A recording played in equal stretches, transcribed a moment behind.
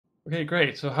Okay,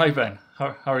 great. So, hi Ben.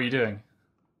 How are you doing?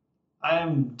 I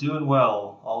am doing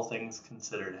well, all things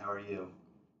considered. How are you?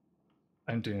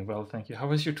 I'm doing well, thank you. How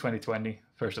was your 2020,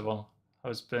 first of all? How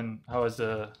was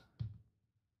the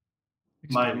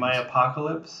My experience?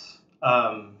 apocalypse.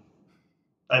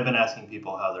 I've been asking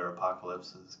people how their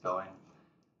apocalypse is going.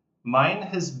 Mine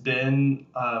has been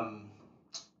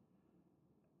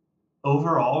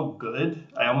overall good.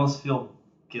 I almost feel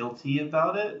guilty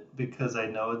about it because I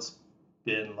know it's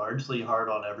been largely hard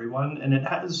on everyone, and it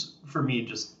has for me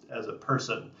just as a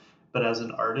person, but as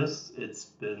an artist, it's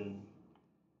been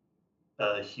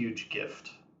a huge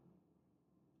gift.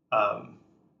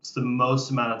 It's the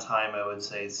most amount of time I would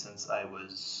say since I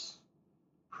was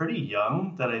pretty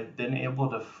young that I've been able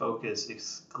to focus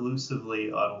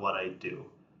exclusively on what I do.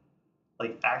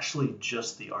 Like actually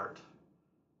just the art.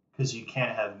 Because you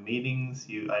can't have meetings,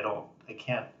 I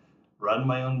can't run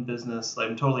my own business.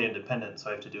 I'm totally independent, so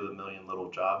I have to do a million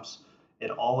little jobs. And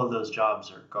all of those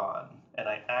jobs are gone. And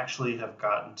I actually have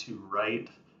gotten to write,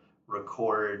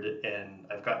 record, and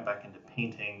I've gotten back into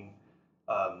painting.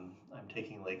 I'm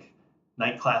taking like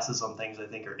night classes on things I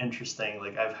think are interesting.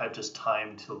 Like I've had just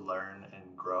time to learn and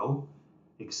grow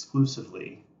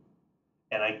exclusively,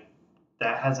 and I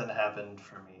that hasn't happened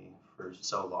for me for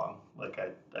so long. Like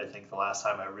I think the last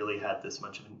time I really had this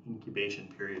much of an incubation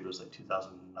period was like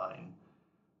 2009.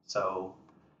 So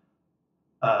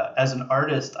as an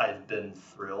artist, I've been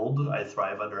thrilled. I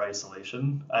thrive under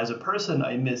isolation. As a person,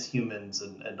 I miss humans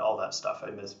and all that stuff.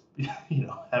 I miss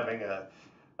having a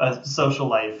social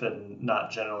life and not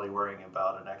generally worrying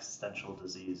about an existential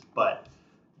disease. But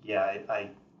yeah, I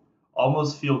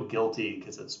almost feel guilty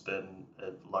because it's been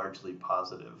largely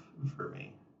positive for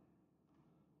me.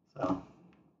 So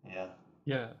yeah,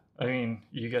 Yeah, I mean,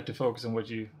 you get to focus on what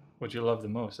you love the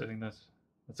most. I think that's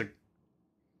a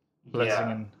blessing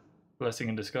yeah, in blessing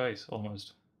in disguise,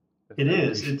 almost. it I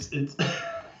is. appreciate. It's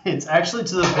it's actually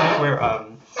to the point where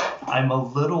I'm a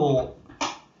little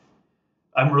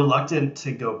I'm reluctant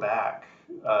to go back.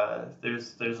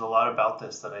 There's a lot about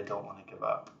this that I don't want to give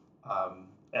up,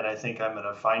 and I think I'm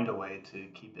gonna find a way to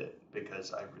keep it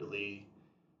because I really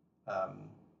um,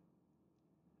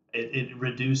 it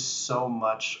reduced so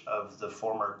much of the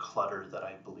former clutter that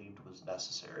I believed was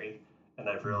necessary, and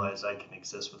I've Mhm. realized I can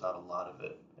exist without a lot of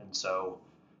it. And so,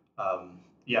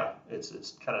 yeah,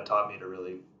 it's kind of taught me to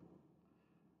really.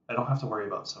 I don't have to worry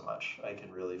about so much. I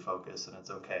can really focus, and it's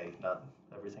okay. Not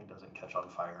everything doesn't catch on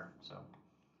fire. So,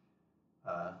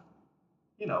 uh,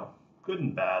 you know, good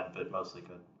and bad, but mostly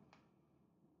good.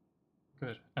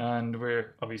 Good. And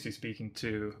we're obviously speaking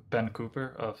to Ben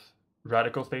Cooper of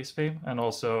Radical Face fame, and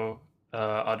also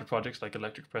other projects like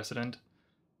Electric President.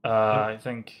 Yep. I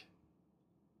think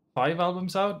 5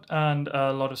 albums out and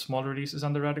a lot of small releases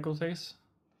on the Radical Face.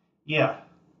 Yeah.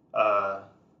 Uh,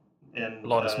 A and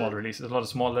lot of small releases, a lot of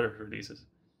smaller releases.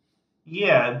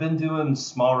 Yeah, I've been doing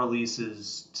small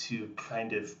releases to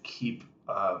kind of keep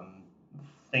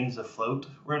things afloat.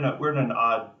 We're in an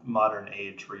odd modern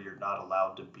age where you're not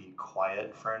allowed to be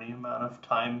quiet for any amount of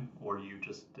time, or you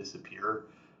just disappear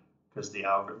because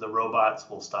the robots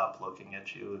will stop looking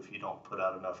at you if you don't put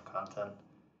out enough content.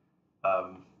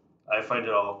 Um, I find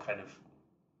it all kind of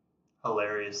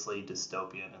hilariously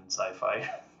dystopian and sci-fi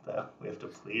that we have to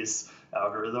please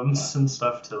algorithms and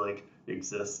stuff to like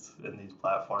exist in these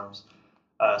platforms.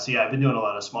 So yeah, I've been doing a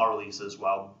lot of small releases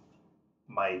while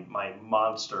my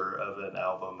monster of an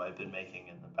album I've been making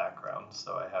in the background.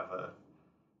 So I have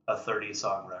a 30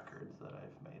 song record that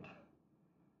I've made.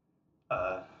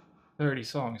 Uh, 30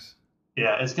 songs.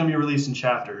 yeah, it's gonna be released in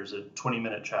chapters, at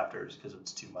 20-minute chapters, because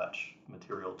it's too much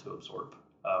material to absorb.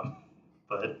 Um,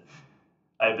 but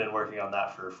I've been working on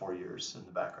that for 4 years in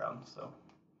the background. So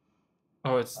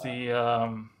Oh, it's uh, the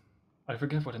I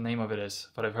forget what the name of it is,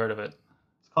 but I've heard of it.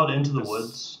 it's called Into the This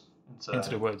Woods. It's Into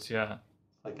the Woods, yeah.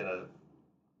 like a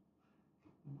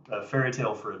fairy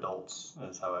tale for adults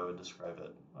is how I would describe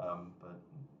it. But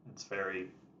it's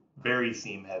very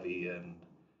theme heavy and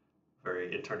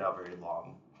very. It turned out very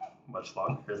long, much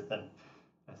longer than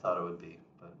I thought it would be.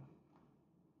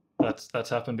 But That's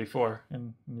happened before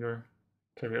in your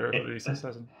career of it releases,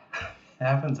 hasn't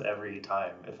happens every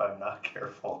time if I'm not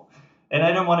careful. And I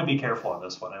didn't want to be careful on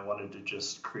this one. I wanted to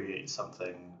just create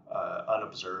something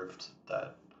unobserved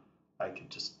that I could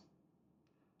just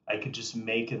I could just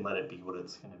make and let it be what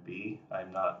it's going to be.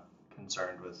 I'm not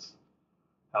concerned with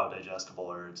how digestible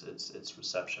or its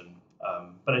reception.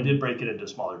 But I it? did break it into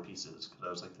smaller pieces because I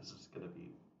was like, this is going to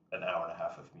be an hour and a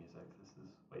half of music. This is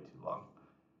way too long.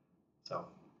 So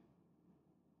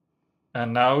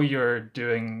And now you're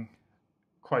doing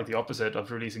quite the opposite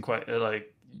of releasing quite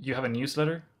like you have a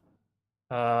newsletter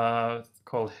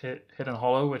called Hidden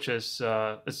Hollow, which is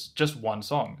it's just one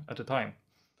song at a time.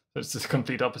 So it's the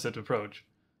complete opposite approach.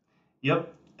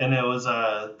 Yep, and it was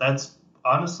that's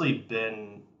honestly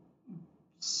been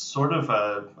sort of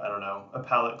a, I don't know, a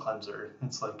palate cleanser.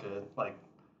 It's like a like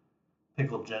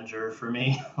pickled ginger for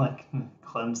me, like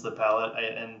cleanse the palate.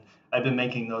 And I've been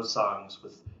making those songs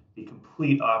with the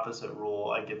complete opposite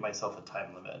rule. I give myself a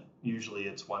time limit. Usually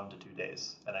it's 1 to 2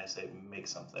 days, and I say make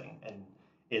something, and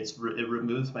it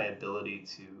removes my ability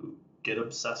to get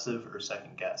obsessive or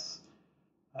second guess,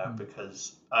 Mm.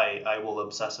 because I will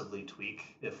obsessively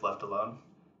tweak if left alone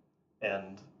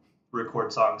and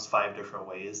record songs 5 different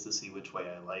ways to see which way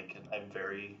I like, and I'm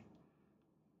very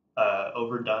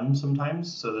overdone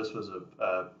sometimes. So this was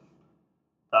the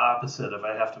opposite of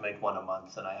I have to make one a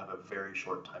month and I have a very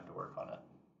short time to work on it.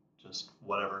 Just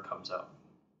whatever comes out.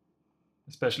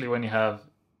 Especially when you have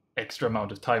extra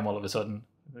amount of time all of a sudden.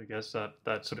 I guess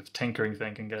that sort of tinkering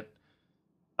thing can get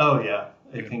Oh yeah,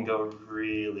 it even can more. go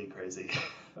really crazy.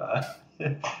 Uh,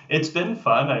 it's been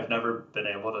fun. I've never been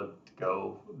able to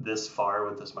go this far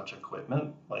with this much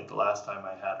equipment. Like the last time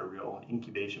I had a real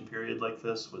incubation period like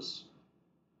this was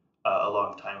a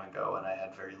long time ago, and I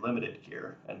had very limited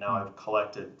gear. And now Mm. I've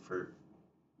collected for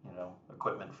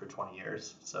equipment for 20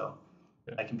 years, so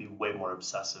Yeah. I can be way more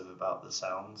obsessive about the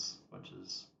sounds, which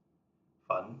is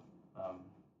fun, um,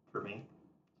 for me.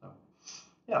 So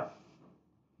yeah,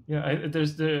 Yeah,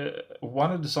 there's the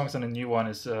one of the songs on the new one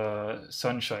is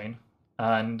Sunshine,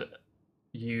 and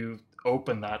you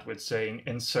open that with saying,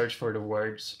 "In search for the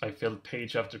words, I filled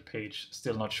page after page,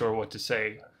 still not sure what to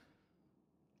say,"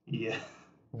 yeah,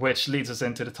 which leads us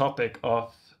into the topic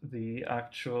of the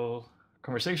actual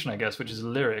conversation, I guess, which is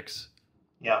lyrics.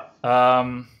 yeah.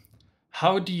 Um,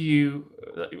 how do you,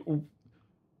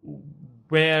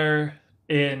 where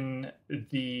in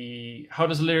the, how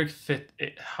does lyric fit,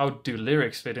 how do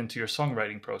lyrics fit into your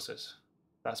songwriting process?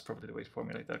 That's probably the way to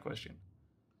formulate that question.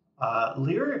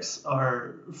 Lyrics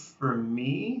are, for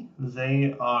me,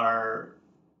 they are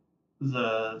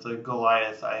the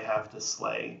Goliath I have to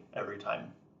slay every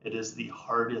time. It is the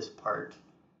hardest part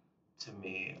to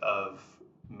me of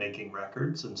making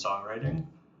records and songwriting.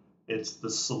 It's the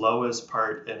slowest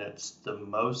part, and it's the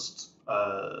most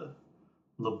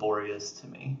laborious to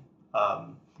me.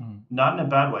 Um, Mm. Not in a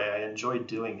bad way. I enjoy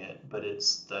doing it, but it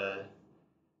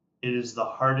is the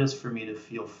hardest for me to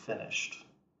feel finished.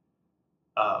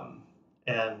 Um,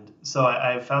 and so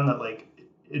I found that, like,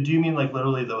 do you mean like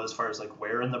literally though, as far as like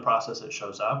where in the process it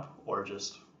shows up, or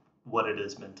just what it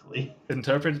is mentally?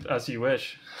 Interpret it as you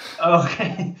wish.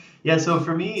 Okay, yeah. So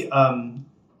for me,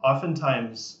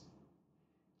 oftentimes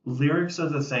lyrics are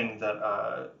the thing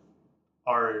that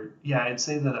yeah, I'd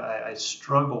say that I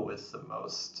struggle with the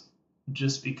most,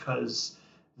 just because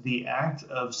the act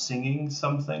of singing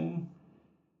something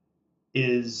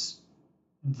is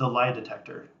the lie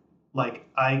detector. Like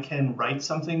I can write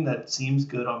something that seems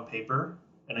good on paper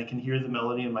and I can hear the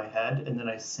melody in my head, and then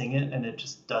I sing it and it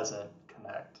just doesn't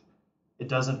connect. It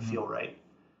doesn't Mm. feel right.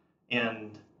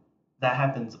 And that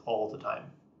happens all the time.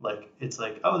 Like it's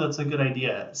like, oh, that's a good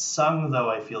idea. Sung though,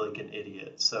 I feel like an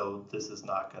idiot, so this is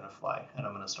not gonna fly, and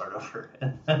I'm gonna start over.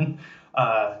 And then,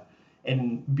 uh,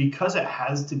 and because it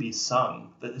has to be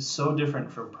sung, that is so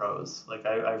different from prose. Like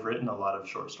I've written a lot of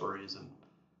short stories, and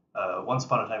once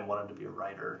upon a time wanted to be a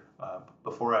writer.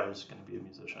 Before I was going to be a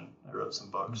musician, I wrote some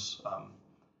Mm. books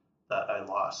that I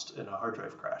lost in a hard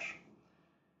drive crash.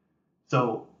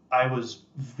 So I was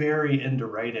very into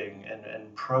writing,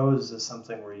 and prose is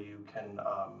something where you can,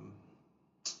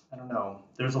 I don't know,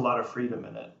 there's a lot of freedom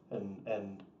in it,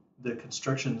 and the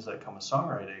constrictions that come with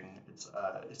songwriting.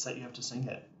 It's that you have to sing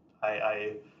it.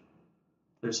 I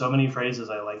there's so many phrases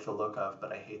I like the look of,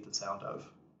 but I hate the sound of,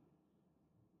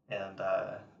 and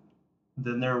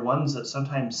then there are ones that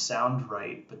sometimes sound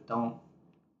right, but don't.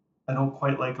 I don't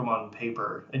quite like them on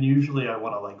paper, and usually I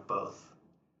want to like both.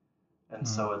 And Mm.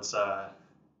 so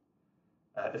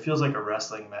it feels like a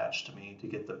wrestling match to me to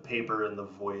get the paper and the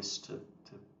voice to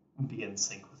be in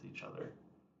sync with each other.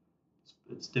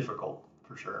 It's difficult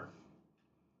for sure.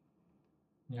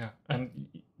 Yeah, and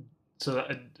so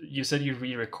you said you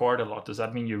re-record a lot. Does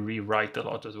that mean you rewrite a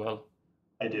lot as well?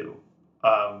 I do.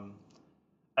 Um,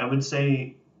 I would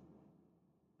say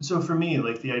so for me,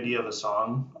 like the idea of a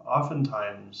song,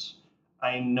 oftentimes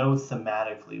I know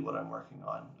thematically what I'm working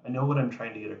on. I know what I'm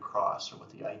trying to get across or what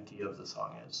the idea of the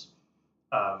song is.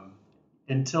 Um,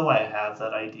 until I have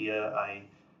that idea, I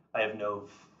have no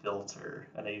filter,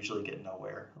 and I usually get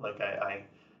nowhere. Like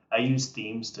I use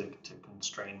themes to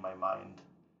constrain my mind.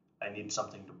 I need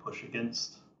something to push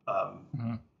against,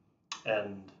 Mm.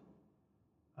 and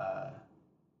uh,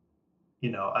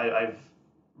 I've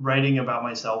writing about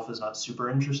myself is not super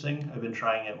interesting. I've been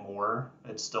trying it more.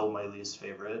 It's still my least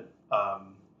favorite.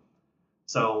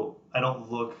 So I don't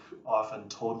look often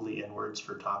totally inwards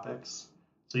for topics.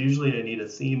 So usually I need a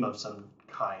theme of some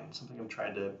kind, something I'm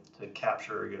trying to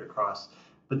capture or get across.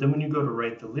 But then when you go to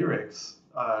write the lyrics,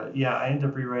 yeah, I end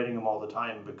up rewriting them all the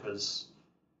time because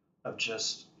of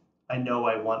just, I know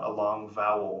I want a long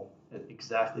vowel at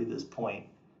exactly this point,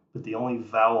 but the only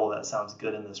vowel that sounds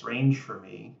good in this range for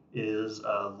me is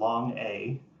a long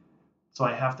A. So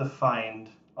I have to find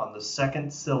on the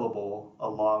second syllable a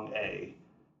long A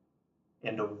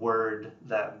and a word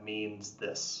that means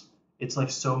this. It's like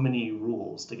so many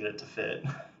rules to get it to fit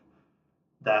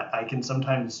that I can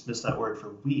sometimes miss that word for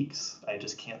weeks. I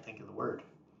just can't think of the word.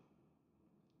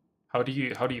 How do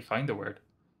you find the word?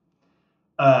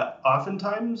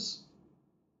 Oftentimes,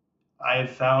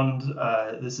 I've found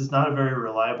this is not a very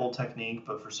reliable technique,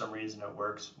 but for some reason it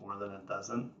works more than it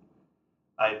doesn't.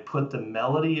 I put the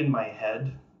melody in my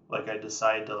head, like I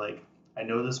decide to like I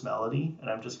know this melody and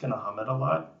I'm just gonna hum it a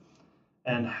lot.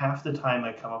 And half the time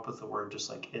I come up with the word just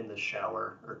like in the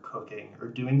shower or cooking or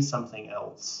doing something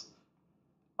else.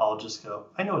 I'll just go,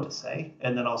 I know what to say,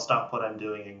 and then I'll stop what I'm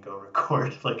doing and go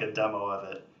record like a demo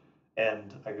of it.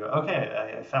 And I go,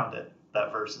 okay, I found it.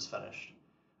 That verse is finished.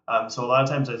 So a lot of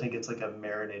times I think it's like a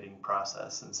marinating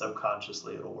process, and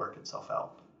subconsciously it'll work itself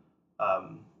out.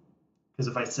 Because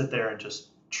if I sit there and just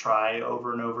try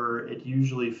over and over, it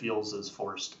usually feels as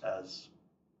forced as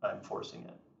I'm forcing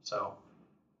it. So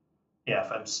yeah,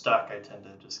 if I'm stuck, I tend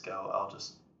to just go, I'll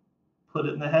just put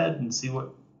it in the head and see what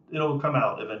it'll come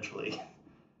out eventually.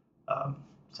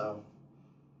 So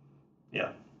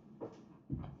yeah.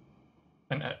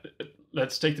 And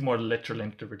let's take the more literal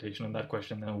interpretation of that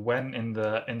question. And when in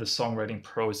the songwriting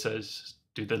process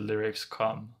do the lyrics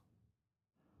come?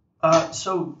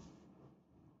 So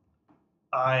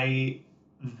I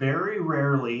very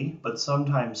rarely, but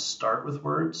sometimes start with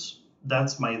words.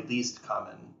 That's my least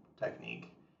common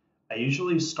technique. I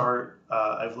usually start,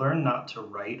 I've learned not to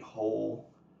write whole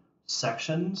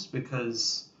sections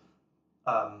because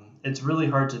it's really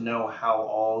hard to know how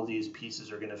all these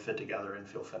pieces are going to fit together and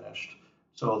feel finished.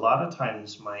 So a lot of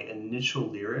times my initial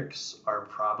lyrics are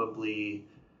probably,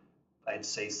 I'd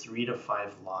say 3 to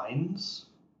 5 lines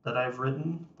that I've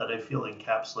written that I feel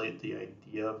encapsulate the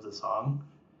idea of the song.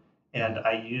 And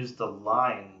I use the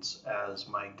lines as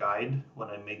my guide when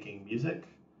I'm making music.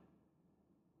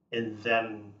 And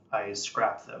then I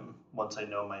scrap them once I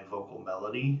know my vocal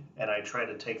melody. And I try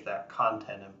to take that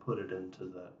content and put it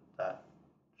into that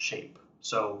shape.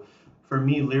 So for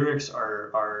me, lyrics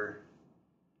are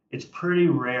it's pretty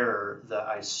rare that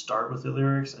I start with the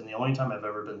lyrics, and the only time I've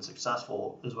ever been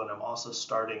successful is when I'm also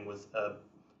starting with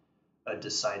a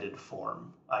decided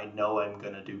form. I know I'm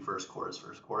going to do verse, chorus,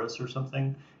 or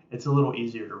something. It's a little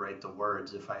easier to write the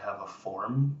words if I have a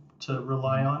form to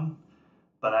rely on,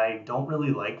 but I don't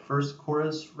really like verse,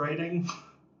 chorus writing.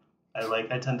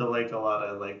 I tend to like a lot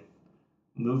of like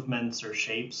movements or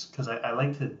shapes because I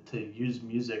like to use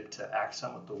music to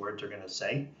accent what the words are going to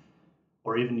say,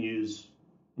 or even use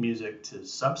music to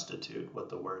substitute what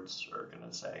the words are going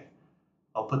to say.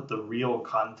 I'll put the real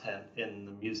content in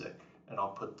the music and I'll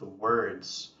put the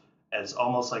words as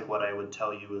almost like what I would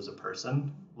tell you as a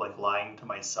person, like lying to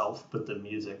myself, but the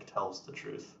music tells the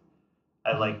truth.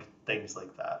 I like things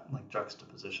like that, like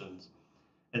juxtapositions.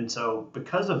 And so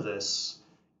because of this,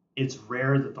 it's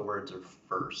rare that the words are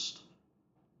first.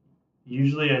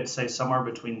 Usually I'd say somewhere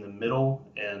between the middle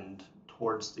and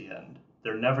towards the end.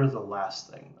 They're never the last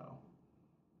thing though.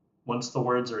 Once the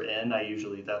words are in,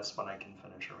 that's when I can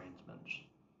finish arrangements.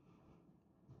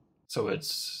 So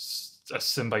it's a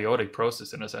symbiotic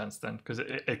process in a sense then, because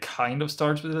it kind of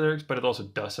starts with the lyrics, but it also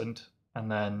doesn't.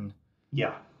 And then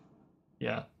Yeah.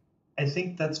 yeah. I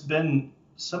think that's been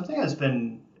something that's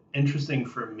been interesting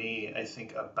for me, I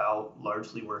think, about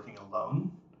largely working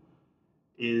alone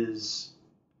is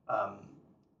um,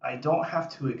 I don't have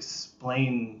to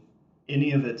explain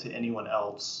any of it to anyone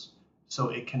else, so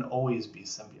it can always be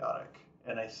symbiotic.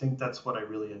 And I think that's what I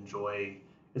really enjoy.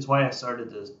 It's why I started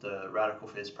the Radical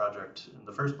Phase project in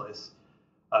the first place.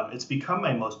 It's become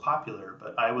my most popular,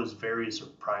 but I was very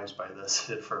surprised by this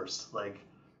at first, like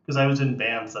because I was in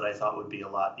bands that I thought would be a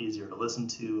lot easier to listen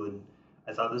to, and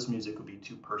I thought this music would be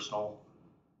too personal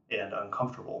and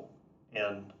uncomfortable.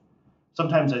 And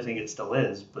sometimes I think it still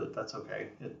is, but that's okay.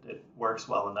 It works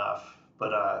well enough.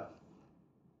 But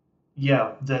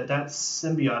yeah, that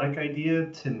symbiotic idea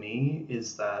to me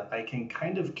is that I can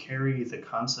kind of carry the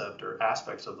concept or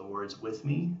aspects of the words with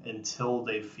me until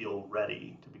they feel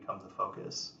ready to become the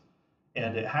focus.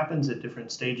 And it happens at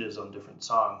different stages on different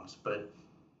songs, but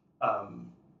um,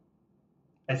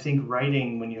 I think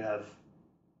writing when you have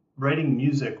writing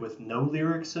music with no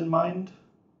lyrics in mind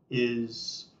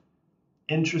is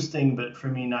interesting, but for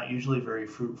me, not usually very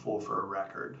fruitful for a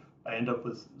record. I end up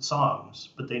with songs,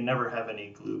 but they never have any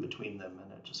glue between them,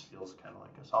 and it just feels kind of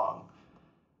like a song.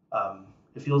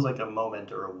 It feels like a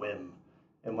moment or a whim.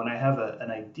 And when I have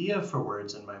an idea for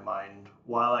words in my mind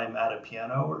while I'm at a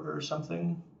piano or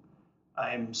something,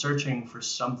 I'm searching for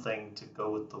something to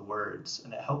go with the words,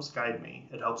 and it helps guide me.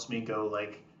 It helps me go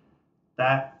like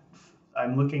that.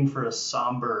 I'm looking for a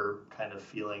somber kind of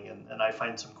feeling, and I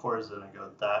find some chords and I go,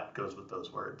 that goes with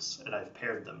those words, and I've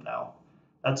paired them now.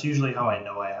 That's usually how I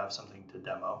know I have something to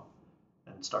demo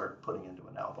and start putting into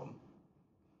an album.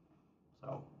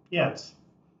 So yeah, it's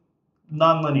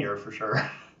non-linear for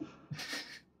sure.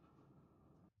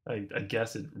 I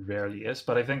guess it rarely is,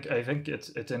 but I think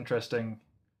it's interesting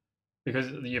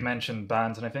because you mentioned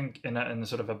bands, and I think in a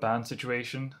sort of a band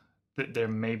situation, that there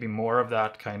may be more of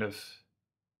that kind of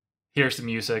here's the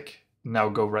music, now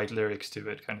go write lyrics to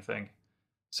it kind of thing.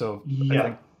 So I Yeah,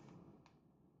 think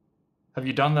have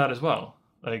you done that as well,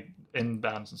 like in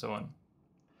bands and so on?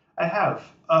 I have.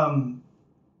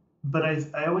 But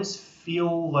I always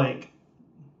feel like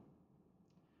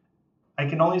I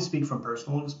can only speak from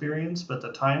personal experience, but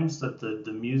the times that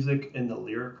the music and the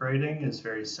lyric writing is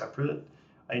very separate,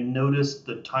 I noticed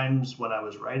the times when I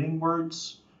was writing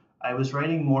words, I was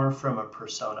writing more from a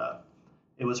persona.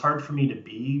 It was hard for me to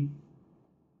be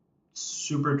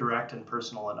super direct and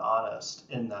personal and honest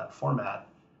in that format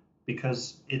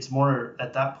because it's more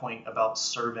at that point about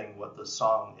serving what the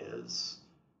song is.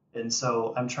 And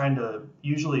so I'm trying to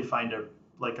usually find a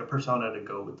like a persona to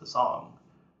go with the song.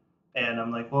 And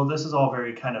I'm like, well, this is all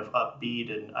very kind of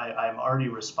upbeat, and I'm already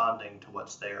responding to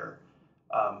what's there.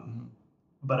 Um, Mhm.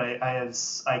 but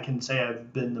I can say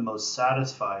I've been the most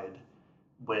satisfied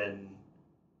when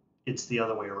it's the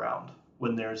other way around.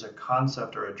 When there's a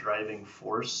concept or a driving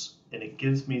force, and it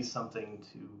gives me something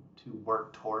to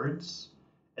work towards,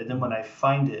 and then when Mhm. I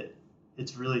find it,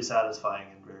 it's really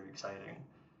satisfying and very exciting.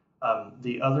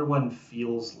 The other one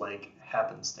feels like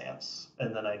happenstance,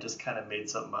 and then I just kind of made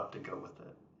something up to go with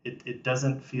it. It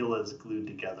doesn't feel as glued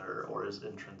together or as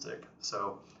intrinsic.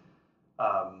 So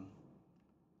um,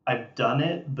 I've done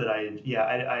it, but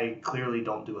I clearly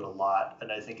don't do it a lot,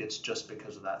 and I think it's just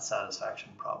because of that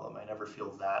satisfaction problem. I never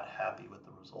feel that happy with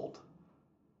the result.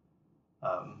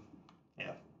 Um,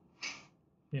 yeah.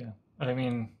 Yeah, I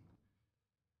mean,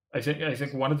 I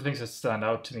think one of the things that stand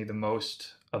out to me the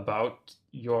most about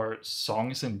your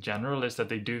songs in general is that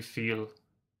they do feel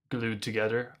glued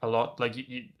together a lot. Like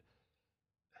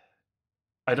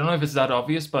I don't know if it's that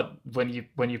obvious, but when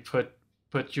you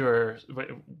put your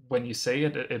when you say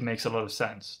it, it makes a lot of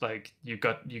sense. Like you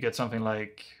get something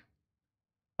like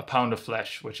a pound of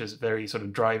flesh, which is very sort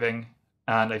of driving,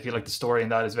 and I feel like the story in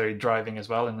that is very driving as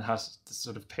well, and it has this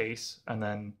sort of pace. And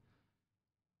then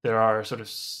there are sort of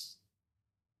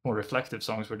more reflective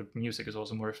songs where the music is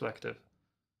also more reflective.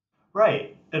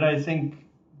 Right. And I think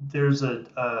there's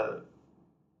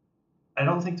I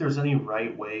don't think there's any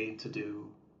right way to do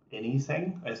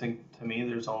anything. I think to me,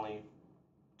 there's only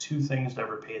two things to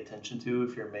ever pay attention to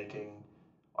if you're making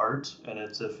art, and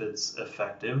it's if it's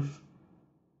effective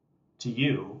to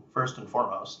you first and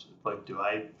foremost. Like, do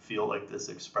I feel like this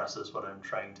expresses what I'm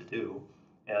trying to do?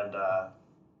 And uh,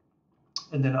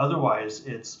 and then otherwise,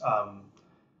 it's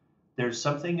there's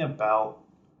something about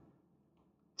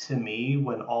to me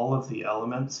when all of the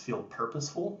elements feel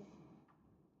purposeful.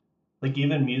 Like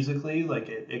even musically, like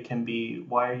it can be,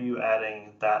 why are you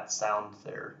adding that sound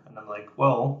there? And I'm like,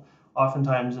 well,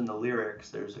 oftentimes in the lyrics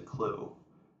there's a clue.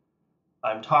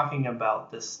 I'm talking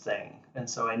about this thing. And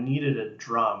so I needed a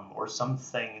drum or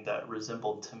something that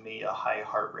resembled to me a high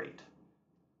heart rate.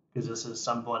 Because this is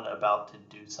someone about to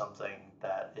do something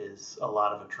that is a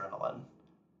lot of adrenaline.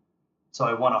 So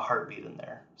I want a heartbeat in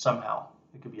there somehow.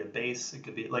 It could be a bass, it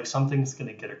could be like something's going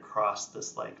to get across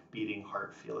this like beating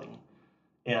heart feeling.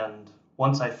 And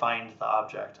once I find the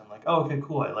object, I'm like, oh, okay,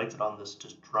 cool. I liked it on this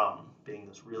just drum being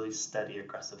this really steady,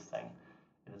 aggressive thing.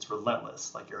 And it's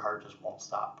relentless, like your heart just won't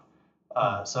stop.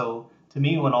 Mm. So to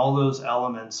me, when all those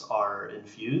elements are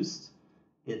infused,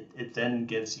 it then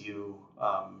gives you,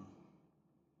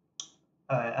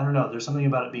 I don't know, there's something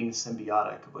about it being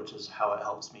symbiotic, which is how it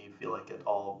helps me feel like it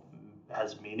all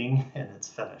has meaning and it's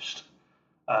finished.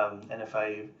 And if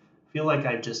I feel like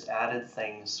I've just added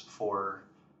things for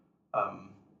um,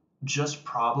 just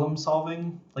problem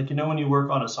solving, like when you work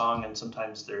on a song and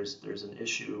sometimes there's an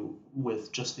issue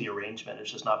with just the arrangement,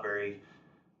 it's just not very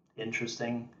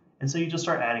interesting, and so you just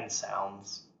start adding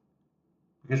sounds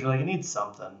because you're like, it needs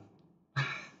something.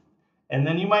 And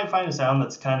then you might find a sound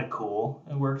that's kind of cool,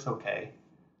 it works okay,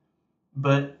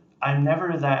 but I'm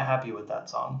never that happy with that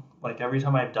song. Like every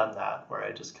time I've done that, where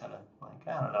I just kind of like,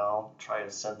 I don't know, try a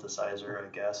synthesizer, I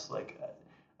guess. Like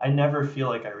I never feel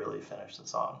like I really finished the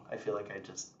song. I feel like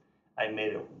I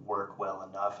made it work well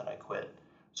enough and I quit.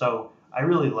 So I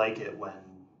really like it when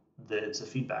it's a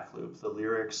feedback loop. The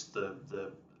lyrics,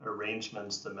 the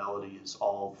arrangements, the melodies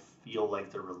all feel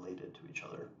like they're related to each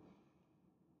other.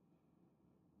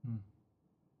 Hmm.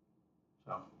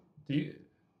 So Do you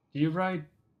do you write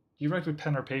with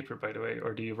pen or paper, by the way,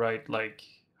 or do you write like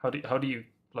how do you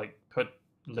like put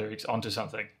lyrics onto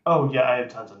something? oh yeah, I have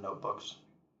tons of notebooks.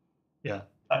 Yeah.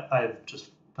 I have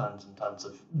just tons and tons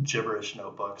of gibberish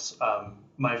notebooks.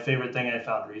 My favorite thing I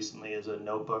found recently is a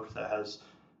notebook that has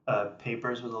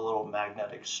papers with a little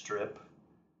magnetic strip,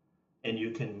 and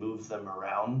you can move them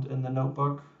around in the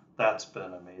notebook. That's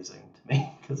been amazing to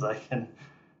me because I can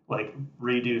like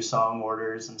redo song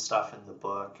orders and stuff in the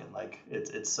book, and like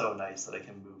it's so nice that I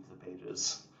can move the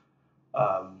pages.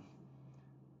 Um,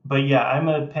 but yeah, I'm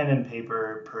a pen and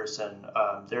paper person.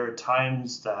 There are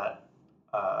times that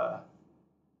uh,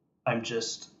 I'm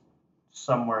just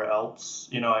somewhere else.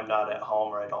 You know, I'm not at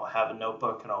home or I don't have a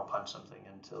notebook and I'll punch something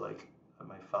into like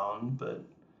my phone. But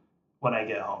when I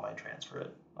get home, I transfer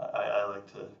it. I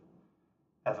like to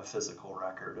have a physical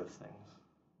record of things.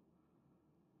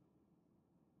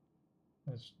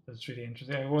 That's really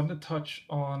interesting. I want to touch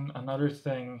on another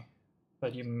thing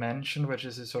that you mentioned, which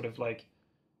is a sort of like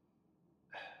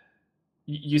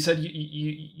you said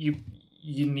you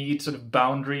need sort of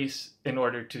boundaries in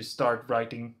order to start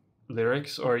writing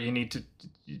lyrics, or you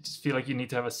just feel like you need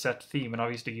to have a set theme, and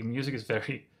obviously your music is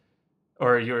very,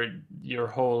 or your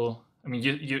whole. I mean,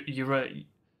 you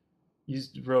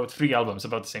wrote 3 albums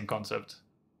about the same concept.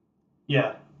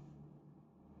 Yeah,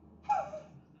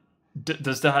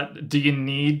 Does that do you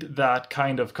need that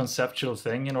kind of conceptual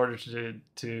thing in order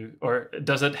to or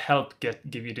does it help give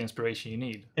you the inspiration you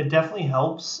need? it definitely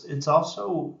helps. It's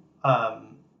also,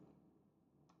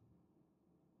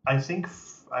 I think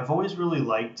I've always really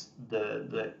liked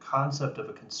the concept of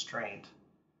a constraint,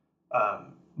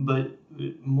 but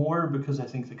more because I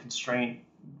think the constraint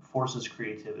forces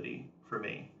creativity for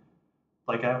me.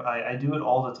 Like I do it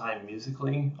all the time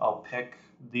musically. I'll pick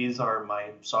these are my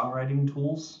songwriting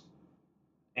tools,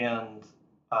 and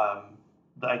um,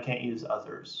 I can't use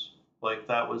others. Like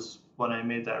that was when I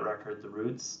made that record, The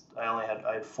Roots. I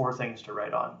had 4 things to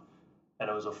write on, and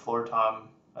it was a floor tom,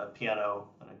 a piano,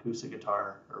 an acoustic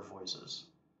guitar, or voices.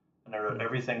 And I wrote Mm.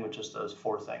 everything with just those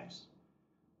 4 things.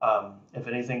 If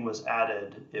anything was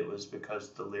added, it was because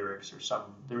the lyrics or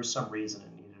there was some reason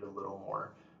it needed a little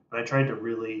more. But I tried to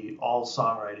really all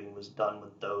songwriting was done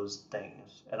with those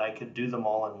things, and I could do them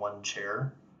all in one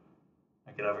chair.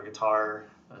 I could have a guitar,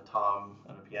 a tom,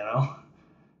 and a piano,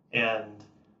 and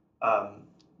um,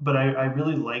 but I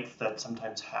really like that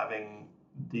sometimes having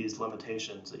these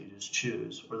limitations that you just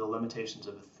choose, or the limitations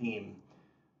of a theme,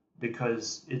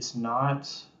 because it's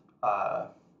not. Uh,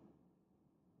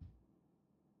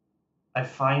 I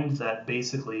find that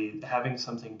basically having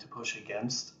something to push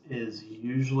against is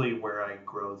usually where I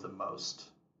grow the most.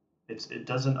 It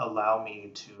doesn't allow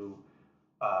me to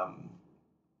um,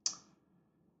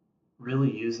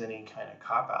 really use any kind of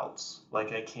cop outs.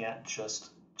 Like I can't just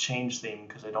change theme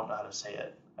because I don't know how to say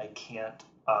it. I can't,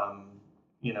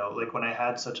 like when I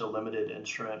had such a limited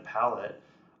instrument palette,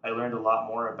 I learned a lot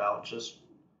more about just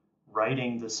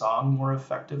writing the song more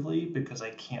effectively because I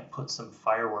can't put some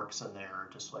fireworks in there or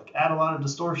just like add a lot of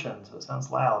distortion so it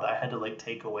sounds loud. I had to like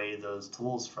take away those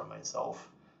tools from myself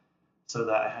so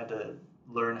that I had to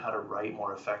learn how to write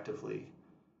more effectively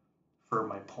for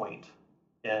my point.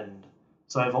 And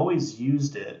so I've always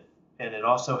used it, and it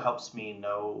also helps me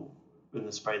know, and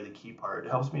this is probably the key part, it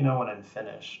helps me know when I'm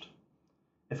finished.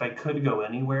 If I could go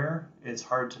anywhere, it's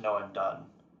hard to know I'm done.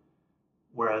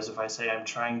 Whereas if I say I'm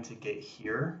trying to get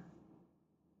here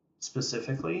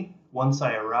specifically, once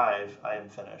I arrive, I am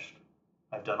finished.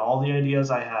 I've done all the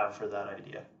ideas I have for that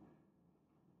idea.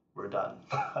 We're done.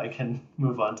 I can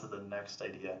move on to the next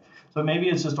idea. So maybe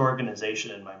it's just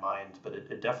organization in my mind, but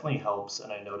it definitely helps.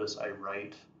 And I notice I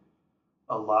write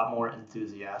a lot more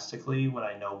enthusiastically when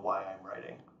I know why I'm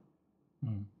writing.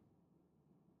 Mm.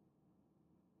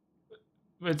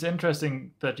 It's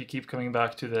interesting that you keep coming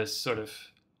back to this sort of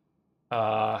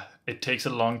it takes a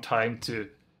long time to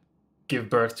give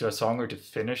birth to a song or to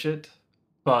finish it,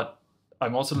 but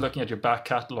I'm also looking at your back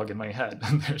catalog in my head,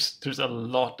 and there's a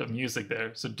lot of music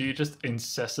there. So do you just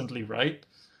incessantly write?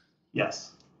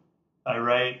 Yes, I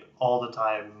write all the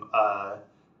time.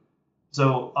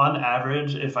 So on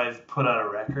average, if I've put out a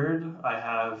record, I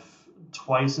have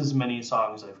twice as many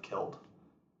songs I've killed.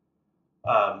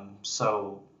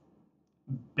 So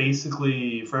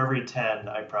basically for every 10,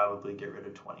 I probably get rid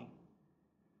of 20.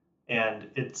 And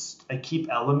I keep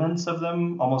elements of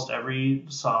them. Almost every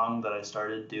song that I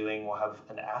started doing will have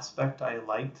an aspect I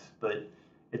liked, but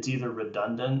it's either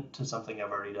redundant to something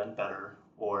I've already done better,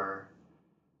 or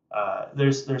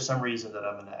there's some reason that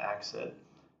I'm going to axe it.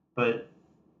 But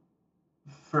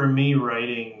for me,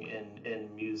 writing in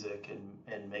music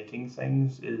and making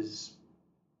things is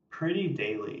pretty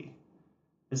daily.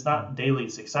 It's not daily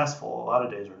successful. A lot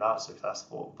of days are not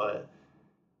successful, but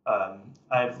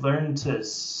I've learned to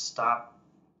stop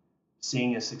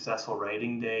seeing a successful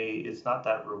writing day. It's not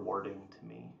that rewarding to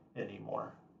me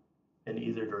anymore in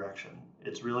either direction.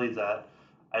 It's really that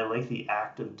I like the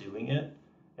act of doing it.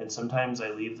 And sometimes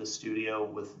I leave the studio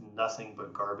with nothing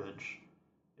but garbage.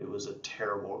 It was a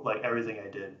terrible, like everything I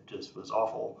did just was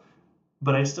awful.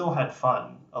 But I still had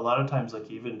fun. A lot of times, like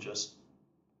even just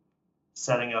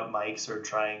setting up mics or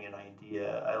trying an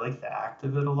idea, I like the act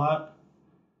of it a lot.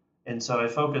 And so I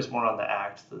focus more on the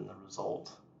act than the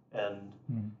result. And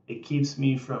it keeps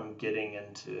me from getting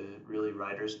into really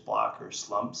writer's block or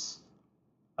slumps.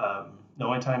 The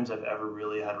only times I've ever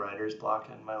really had writer's block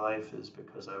in my life is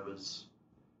because I was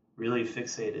really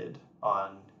fixated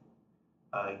on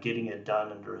getting it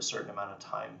done under a certain amount of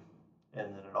time,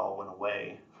 and then it all went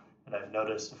away. And I've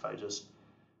noticed if I just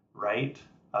write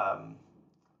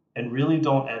and really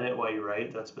don't edit while you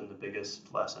write, that's been the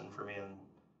biggest lesson for me in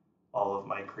all of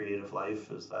my creative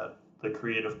life, is that the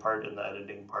creative part and the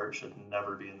editing part should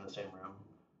never be in the same room.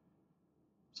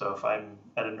 So if I'm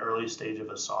at an early stage of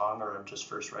a song or I'm just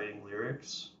first writing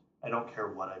lyrics, I don't care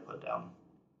what I put down.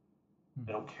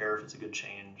 I don't care if it's a good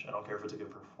change. I don't care if it's a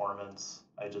good performance.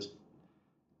 I just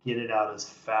get it out as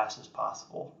fast as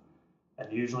possible.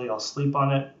 And usually I'll sleep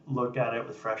on it, look at it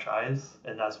with fresh eyes,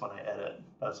 and that's when I edit.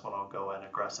 That's when I'll go in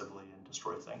aggressively and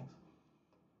destroy things.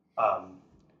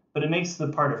 But it makes the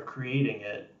part of creating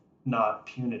it not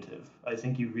punitive. I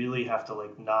think you really have to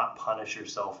like not punish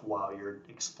yourself while you're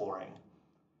exploring.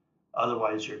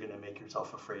 Otherwise, you're going to make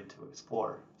yourself afraid to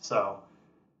explore. So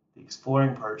the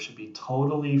exploring part should be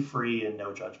totally free and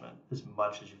no judgment as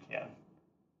much as you can.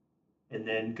 And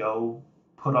then go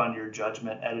put on your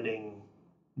judgment editing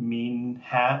mean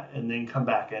hat and then come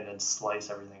back in and slice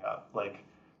everything up.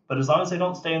 But as long as they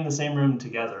don't stay in the same room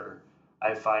together,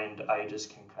 I find I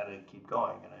just can kind of keep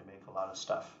going and I make a lot of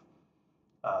stuff.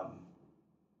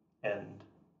 And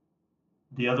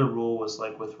the other rule was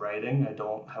like with writing, I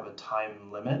don't have a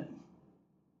time limit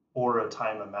or a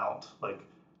time amount. Like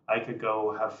I could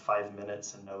go have 5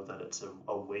 minutes and know that it's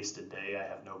a wasted day. I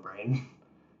have no brain.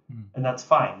 And that's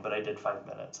fine, but I did 5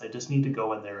 minutes. I just need to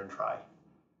go in there and try.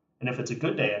 And if it's a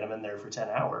good day and I'm in there for 10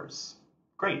 hours,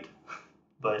 great.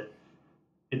 But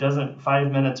it doesn't,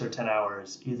 5 minutes or 10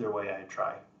 hours, either way I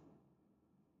try.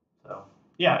 So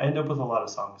yeah, I end up with a lot of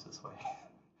songs this way.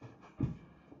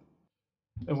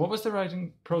 And what was the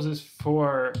writing process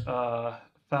for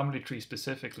Family Tree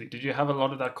specifically? Did you have a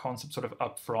lot of that concept sort of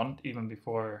up front, even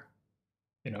before,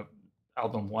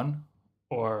 album one?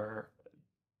 Or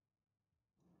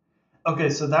Okay,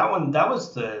 so that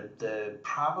was the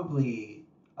probably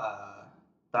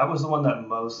that was the one that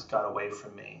most got away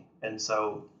from me. And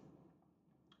so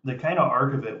the kind of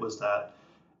arc of it was that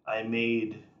I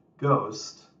made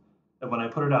Ghost, and when I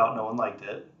put it out, no one liked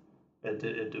it.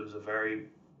 It was a very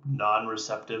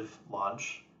non-receptive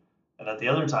launch. And at the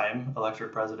other time,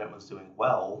 Electric President was doing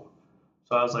well.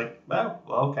 So I was like, well,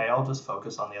 okay, I'll just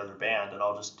focus on the other band and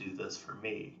I'll just do this for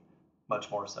me,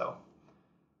 much more so.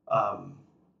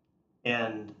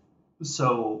 And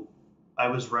so I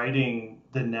was writing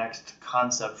the next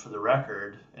concept for the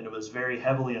record, and it was very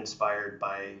heavily inspired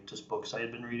by just books I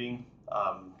had been reading,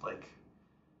 like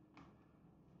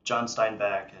John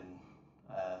Steinbeck and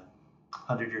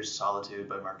 100 Years of Solitude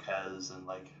by Marquez, and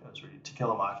like I was reading To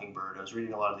Kill a Mockingbird. I was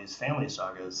reading a lot of these family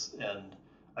sagas, and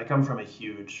I come from a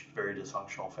huge, very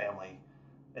dysfunctional family,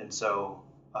 and so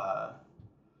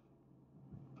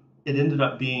it ended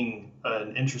up being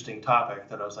an interesting topic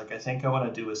that I was like, I think I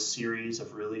want to do a series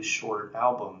of really short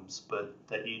albums, but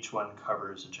that each one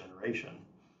covers a generation.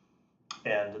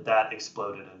 And that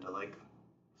exploded into like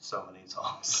so many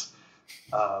songs.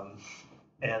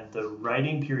 And the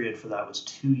writing period for that was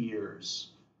 2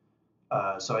 years.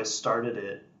 So I started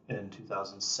it in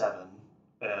 2007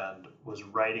 and was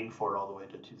writing for it all the way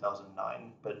to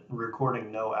 2009, but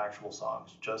recording no actual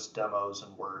songs, just demos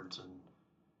and words,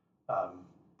 and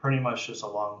pretty much just a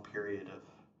long period of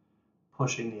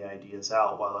pushing the ideas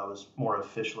out while I was more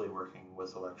officially working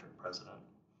with Electric President.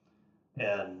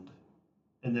 And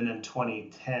then in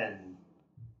 2010,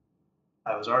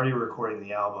 I was already recording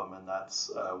the album, and that's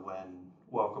when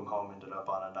Welcome Home ended up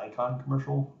on a Nikon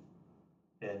commercial.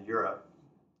 in Europe,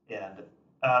 and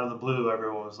out of the blue,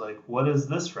 everyone was like, "What is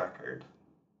this record?"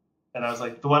 And I was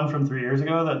like, "The one from 3 years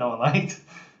ago that no one liked."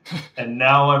 And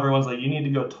now everyone's like, "You need to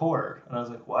go tour." And I was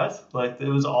like, "What?" Like it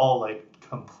was all like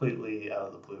completely out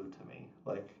of the blue to me.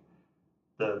 Like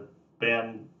the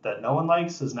band that no one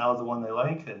likes is now the one they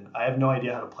like, and I have no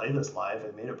idea how to play this live.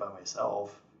 I made it by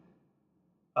myself.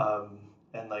 Um,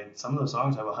 and like some of those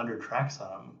songs have 100 tracks on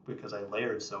them because I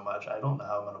layered so much. I don't know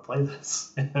how I'm gonna play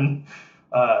this. And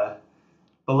uh,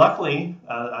 but luckily,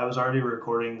 I was already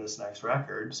recording this next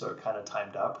record, so it kind of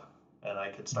timed up, and I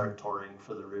could start touring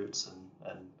for the Roots,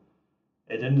 and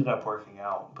it ended up working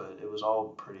out. But it was all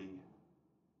pretty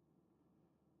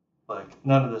like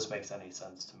none of this makes any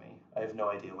sense to me. I have no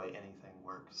idea why anything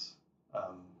works.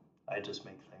 I just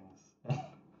make things.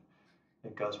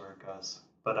 It goes where it goes.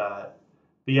 But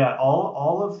yeah,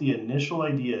 all of the initial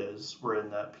ideas were in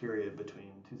that period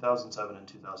between 2007 and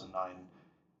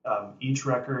 2009. Each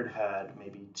record had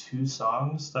maybe 2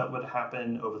 songs that would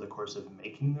happen over the course of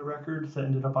making the record that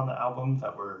ended up on the album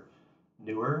that were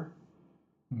newer.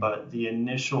 But the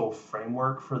initial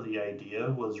framework for the idea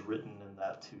was written in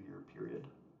that 2 year period.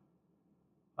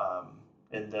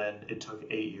 And then it took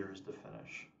 8 years to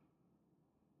finish,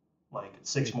 like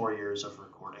 6 more years of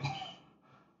recording.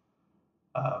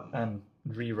 And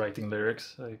rewriting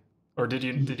lyrics, or did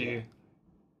you Yeah.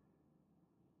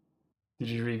 did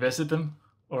you revisit them,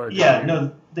 or did Yeah, you?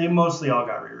 no, they mostly all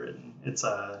got rewritten. It's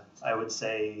I would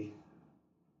say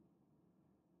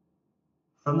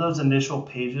from those initial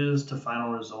pages to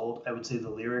final result, I would say the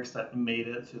lyrics that made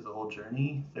it through the whole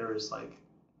journey, there was like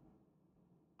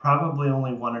probably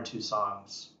only 1 or 2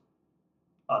 songs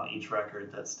on each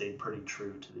record that stayed pretty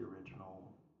true to the original,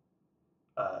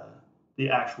 uh, the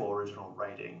actual original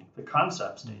writing. The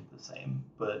concept stayed the same,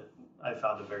 but I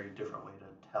found a very different way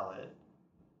to tell it.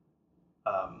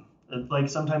 Um, like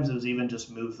sometimes it was even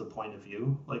just move the point of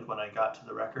view. Like when I got to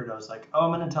the record, I was like, oh,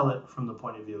 I'm going to tell it from the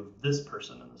point of view of this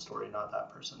person in the story, not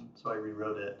that person. So I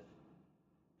rewrote it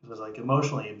because I was like,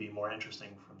 emotionally, it'd be more interesting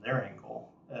from their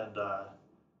angle. And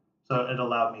so it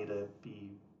allowed me to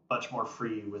be much more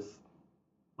free with,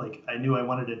 like, I knew I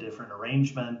wanted a different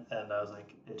arrangement, and I was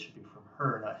like, it should be from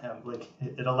her, not him. Like,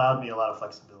 it allowed me a lot of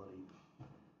flexibility.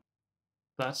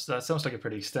 That sounds like a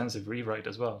pretty extensive rewrite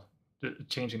as well,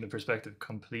 changing the perspective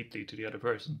completely to the other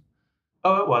person.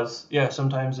 Oh, it was. Yeah,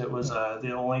 sometimes it was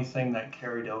the only thing that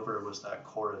carried over was that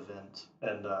core event,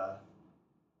 and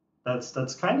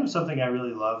that's kind of something I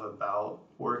really love about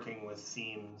working with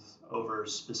themes over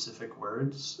specific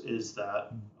words is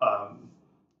that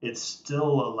it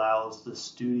still allows the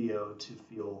studio to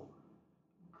feel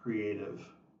creative,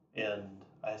 and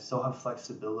I still have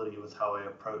flexibility with how I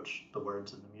approach the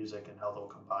words and the music and how they'll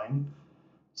combine.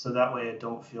 So that way I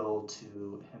don't feel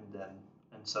too hemmed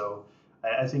in. And so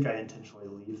I think I intentionally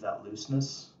leave that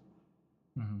looseness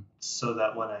Mm-hmm. so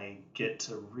that when I get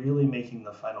to really making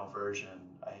the final version,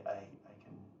 I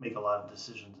can make a lot of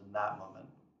decisions in that moment,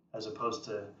 as opposed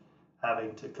to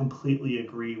having to completely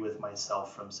agree with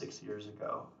myself from 6 years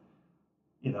ago.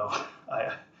 You know,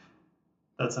 I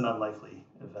that's an unlikely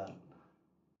event.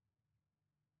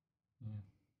 Yeah.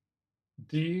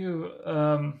 Do you?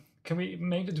 Can we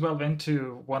maybe delve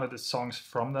into one of the songs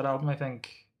from that album? I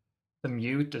think "The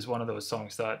Mute" is one of those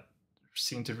songs that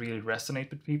seem to really resonate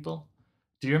with people.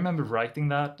 Do you remember writing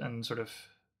that and sort of?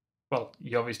 Well,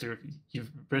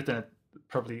 you've written it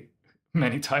probably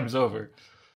many times over.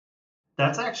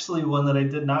 That's actually one that I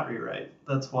did not rewrite.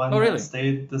 That's one Oh, that really?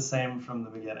 stayed the same from the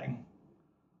beginning.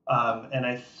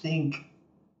 And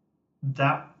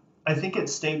that I think it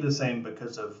stayed the same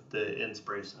because of the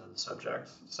inspiration of the subject.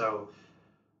 So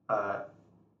uh,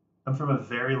 I'm from a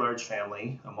very large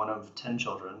family. I'm one of 10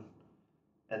 children,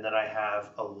 and then I have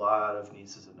a lot of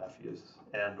nieces and nephews.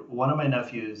 And one of my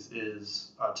nephews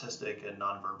is autistic and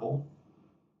nonverbal,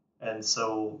 and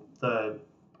so the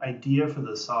idea for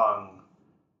the song,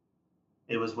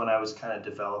 it was when I was kind of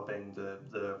developing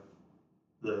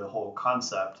the whole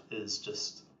concept is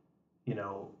just, you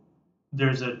know,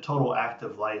 there's a total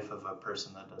active life of a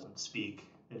person that doesn't speak,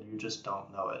 and you just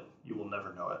don't know it. You will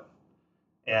never know it.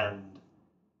 And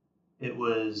it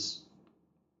was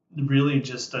really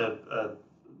just a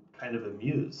kind of a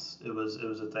muse. It was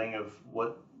a thing of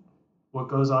what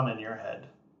goes on in your head.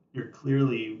 You're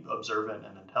clearly observant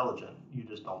and intelligent. You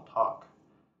just don't talk.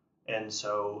 And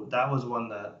so that was one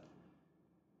that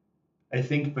I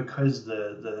think because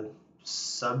the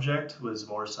subject was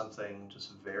more something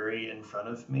just very in front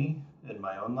of me in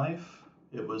my own life.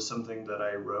 It was something that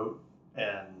I wrote,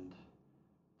 and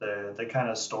the kind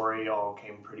of story all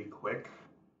came pretty quick.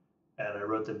 And I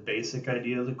wrote the basic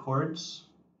idea of the chords,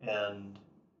 and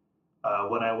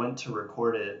When I went to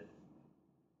record it,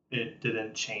 it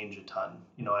didn't change a ton.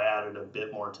 I added a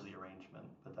bit more to the arrangement,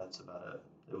 but that's about it.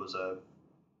 It was a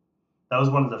That was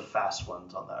one of the fast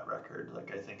ones on that record.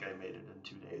 Like I think I made it in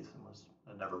 2 days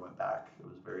and never went back. It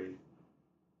was very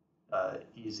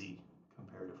easy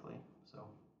comparatively. So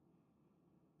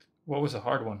What was a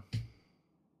hard one?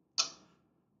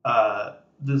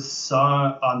 the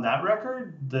song on that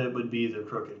record that would be the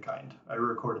Crooked Kind. I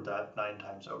recorded that 9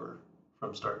 times over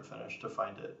from start to finish to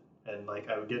find it, and like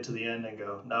I would get to the end and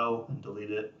go no and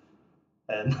delete it,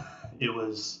 and it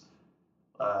was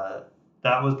uh,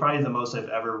 that was probably the most I've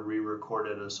ever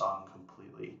re-recorded a song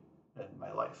completely in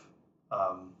my life.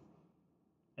 Um,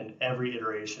 and every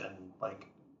iteration, like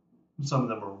some of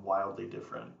them were wildly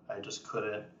different. I just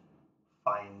couldn't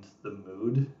find the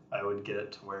mood. I would get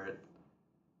it to where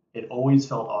it always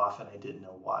felt off, and I didn't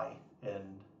know why.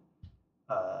 And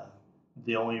uh,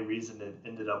 the only reason it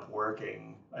ended up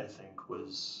working, I think,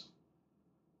 was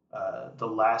the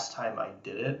last time I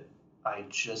did it. I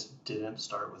just didn't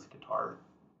start with guitar.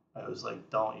 I was like,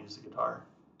 don't use the guitar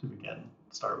to begin.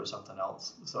 Start with something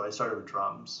else. So I started with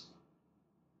drums.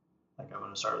 Like I'm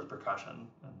going to start with percussion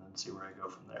and then see where I go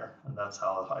from there. And that's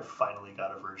how I finally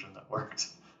got a version that worked.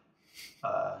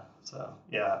 So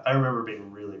yeah, I remember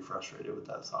being really frustrated with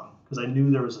that song because I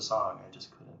knew there was a song, I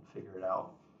just couldn't figure it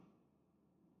out.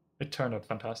 It turned out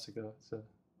fantastic though. So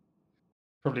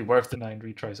probably worth the 9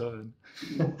 retries of it.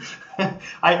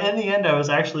 In the end, I was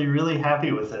actually really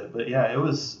happy with it. But yeah, it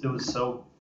was so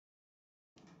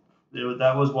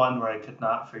that was one where I could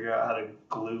not figure out how to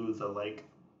glue the like.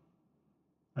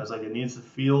 I was like, it needs to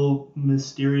feel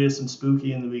mysterious and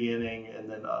spooky in the beginning, and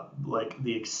then like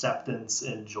the acceptance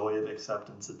and joy of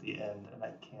acceptance at the end, and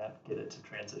I can't get it to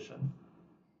transition.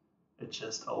 It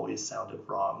just always sounded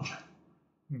wrong.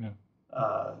 Yeah.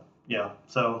 Yeah,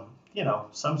 so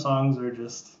some songs are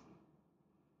just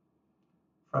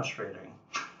frustrating.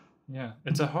 Yeah,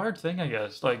 it's a hard thing, I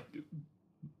guess. Like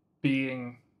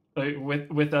being like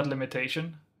with that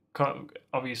limitation,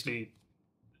 obviously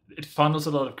it funnels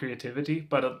a lot of creativity,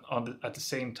 but at the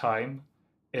same time,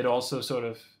 it also sort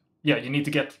of yeah, you need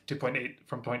to get to point A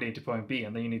from point A to point B,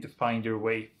 and then you need to find your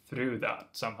way through that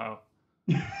somehow.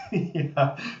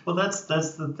 Yeah, well, that's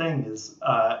the thing is,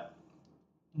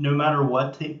 no matter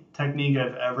what technique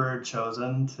I've ever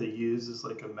chosen to use as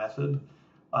like a method,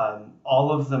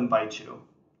 all of them bite you.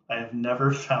 I have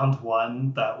never found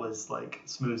one that was like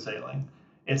smooth sailing.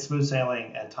 It's smooth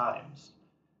sailing at times,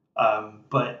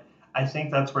 but I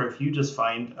think that's where if you just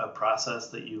find a process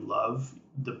that you love,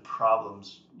 the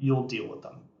problems you'll deal with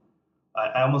them.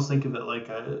 I almost think of it like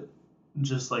a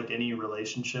just like any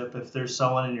relationship. If there's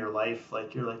someone in your life,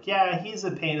 like you're like, yeah, he's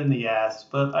a pain in the ass,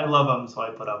 but I love him, so I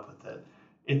put up with it.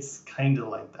 It's kind of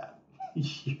like that.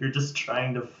 You're just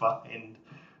trying to find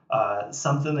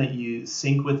something that you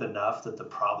sync with enough that the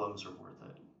problems are worth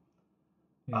it.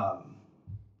 Yeah.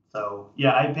 So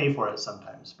yeah, I pay for it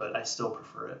sometimes, but I still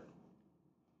prefer it.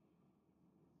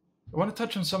 I want to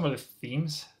touch on some of the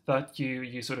themes that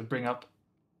you sort of bring up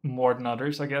more than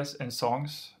others, I guess, in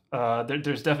songs.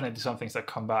 There's definitely some things that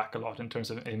come back a lot in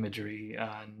terms of imagery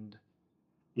and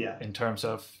Yeah. in terms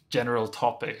of general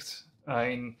topics. I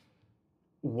mean,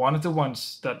 one of the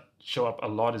ones that show up a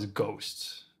lot is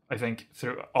ghosts. I think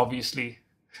through obviously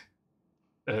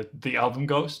the album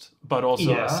Ghost, but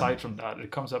also Yeah. aside from that, it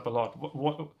comes up a lot.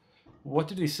 What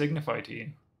do they signify to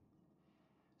you?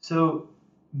 So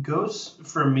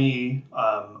ghosts for me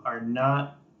are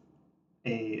not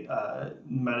a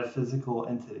metaphysical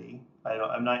entity.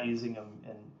 I'm not using them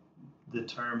in the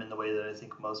term in the way that I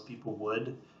think most people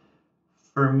would.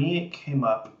 For me, it came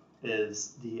up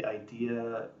is the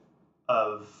idea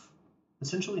of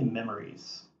essentially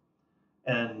memories.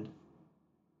 And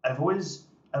I've always,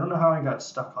 I don't know how I got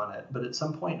stuck on it, but at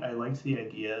some point I liked the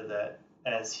idea that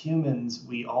as humans,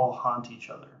 we all haunt each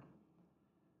other,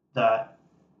 that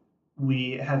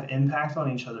we have impact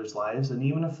on each other's lives. And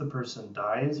even if the person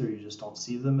dies or you just don't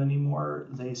see them anymore,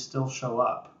 they still show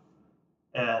up.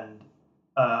 And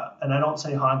and I don't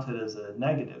say haunted as a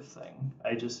negative thing.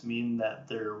 I just mean that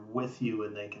they're with you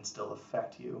and they can still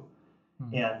affect you.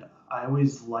 Hmm. And I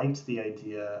always liked the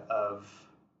idea of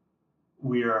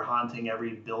we are haunting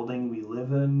every building we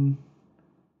live in.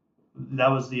 That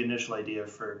was the initial idea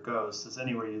for ghosts. Is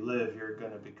anywhere you live, you're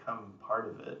going to become part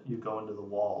of it. You go into the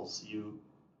walls.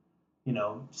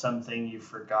 Something you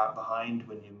forgot behind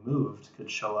when you moved could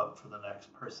show up for the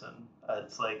next person.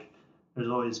 It's like there's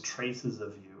always traces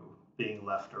of you being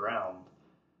left around.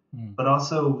 Hmm. But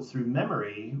also through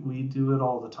memory, we do it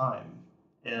all the time.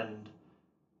 And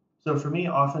So for me,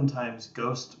 oftentimes,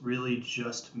 ghost really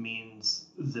just means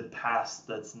the past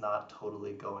that's not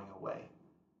totally going away.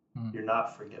 Mm. You're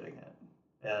not forgetting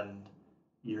it, and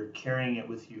you're carrying it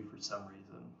with you for some reason.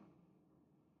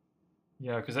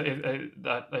 Yeah, because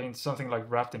that I mean something like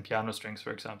wrapped in piano strings,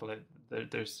 for example.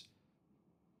 There's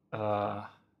uh,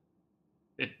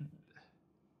 it.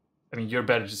 I mean, you're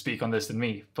better to speak on this than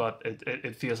me, but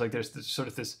it feels like there's sort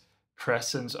of this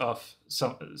presence of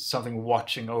something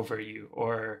watching over you,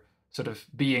 or sort of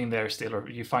being there still, or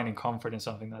you finding comfort in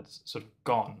something that's sort of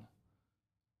gone.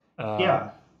 Yeah,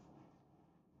 Um,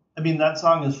 I mean that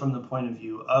song is from the point of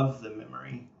view of the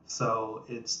memory, so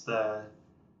it's the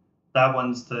that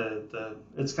one's the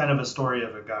it's kind of a story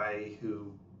of a guy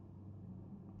who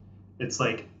it's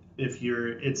like if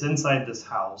you're it's inside this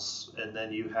house and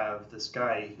then you have this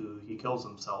guy who he kills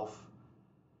himself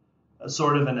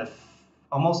sort of in a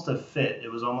almost a fit.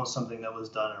 It was almost something that was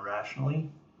done irrationally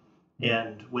mm,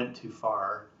 and went too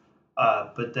far.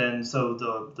 But then, so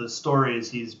the story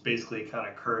is he's basically kind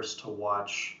of cursed to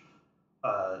watch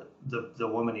the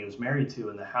woman he was married to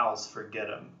in the house forget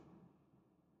him.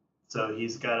 So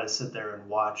he's got to sit there and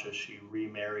watch as she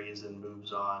remarries and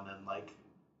moves on, and like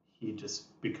he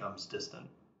just becomes distant.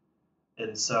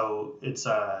 And so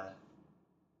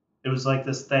it was like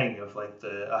this thing of like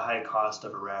the a high cost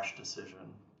of a rash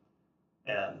decision.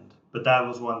 And but that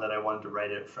was one that I wanted to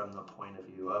write it from the point of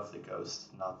view of the ghost,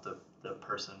 not the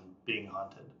person being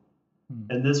haunted. mm.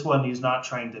 And this one, he's not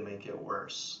trying to make it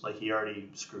worse. Like he already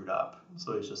screwed up,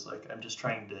 so he's just like, I'm just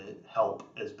trying to help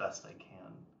as best I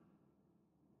can,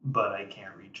 but I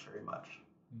can't reach very much.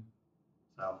 Mm.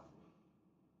 So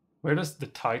Where does the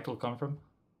title come from?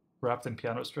 Wrapped in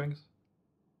piano strings.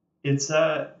 it's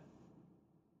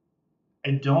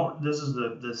I don't. This is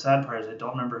the sad part is I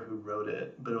don't remember who wrote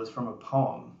it, but it was from a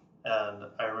poem, and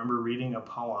I remember reading a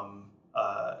poem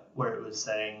where it was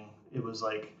saying it was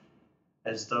like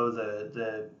as though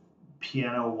the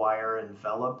piano wire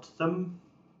enveloped them.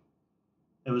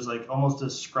 It was like almost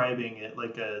describing it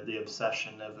like the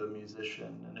obsession of a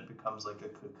musician, and it becomes like a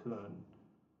cocoon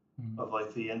Mm. of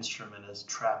like the instrument is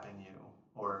trapping you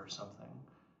or something.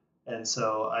 And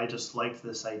so I just liked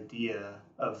this idea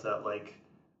of that like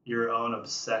your own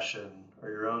obsession or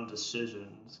your own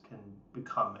decisions can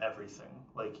become everything.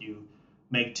 Like you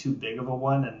make too big of a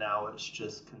one and now it's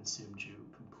just consumed you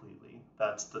completely.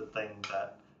 That's the thing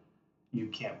that you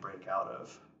can't break out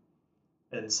of.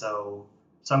 And so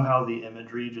somehow the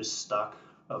imagery just stuck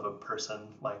of a person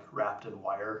like wrapped in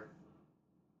wire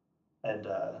and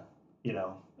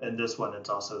and this one it's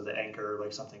also the anchor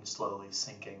like something slowly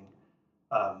sinking.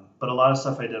 But a lot of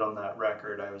stuff I did on that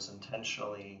record, I was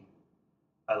intentionally,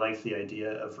 I liked the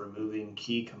idea of removing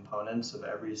key components of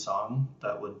every song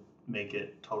that would make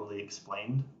it totally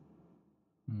explained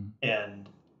Mm. and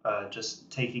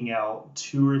just taking out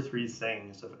two or three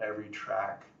things of every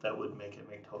track that would make it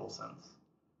make total sense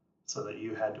so that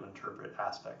you had to interpret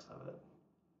aspects of it.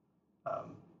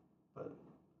 Um, but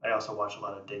I also watch a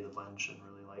lot of David Lynch and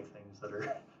really like things that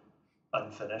are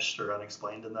unfinished or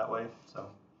unexplained in that way. So,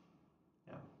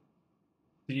 yeah.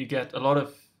 Do you get a lot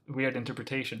of weird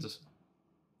interpretations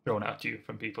thrown at you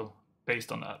from people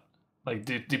based on that? Like,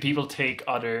 do people take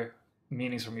other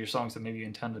meanings from your songs than maybe you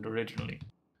intended originally?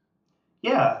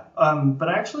 Yeah, but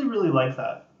I actually really like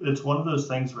that. It's one of those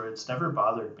things where it's never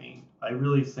bothered me. I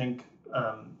really think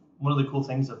one of the cool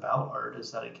things about art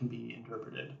is that it can be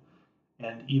interpreted.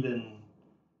 And even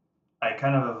I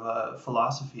kind of have a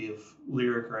philosophy of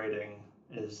lyric writing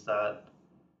is that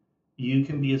you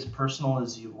can be as personal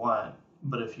as you want,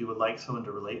 but if you would like someone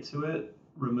to relate to it,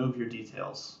 remove your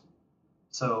details.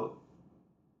 So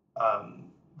um,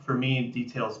 for me,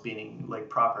 details being like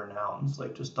proper nouns,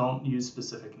 like just don't use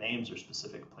specific names or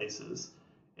specific places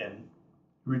and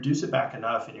reduce it back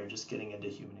enough and you're just getting into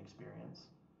human experience.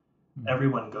 Mm.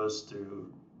 Everyone goes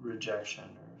through rejection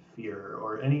or fear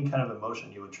or any kind of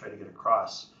emotion you would try to get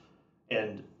across.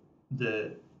 And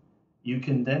the you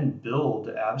can then build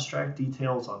abstract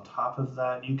details on top of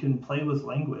that. You can play with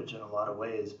language in a lot of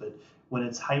ways, but when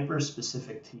it's hyper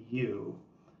specific to you,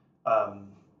 um,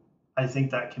 I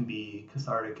think that can be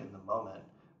cathartic in the moment,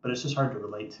 but it's just hard to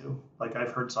relate to. Like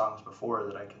I've heard songs before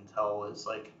that I can tell is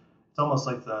like it's almost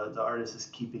like the artist is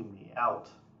keeping me out.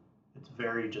 It's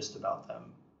very just about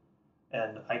them,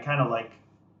 and I kind of like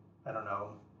I don't know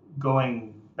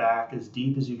going back as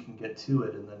deep as you can get to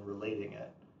it and then relating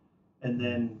it, and Mm.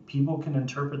 then people can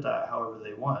interpret that however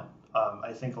they want.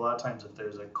 I think a lot of times if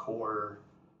there's a core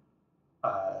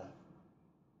uh,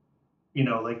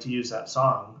 like to use that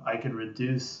song, I could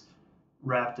reduce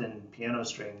wrapped in piano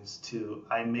strings to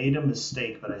I made a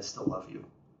mistake, but I still love you.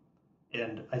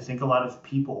 And I think a lot of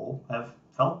people have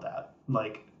felt that.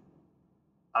 Like,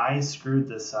 I screwed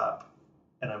this up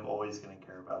and I'm always going to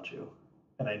care about you.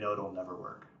 And I know it'll never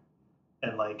work.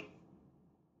 And like,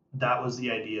 that was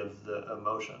the idea of the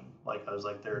emotion. Like, I was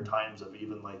like, there are times of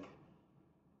even like,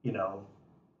 you know,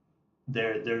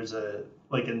 there's a,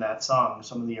 like in that song,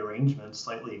 some of the arrangements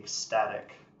slightly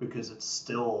ecstatic because it's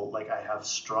still like I have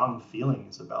strong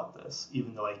feelings about this,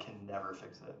 even though I can never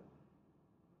fix it.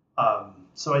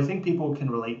 So I think people can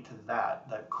relate to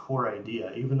that core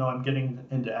idea, even though I'm getting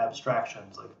into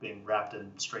abstractions like being wrapped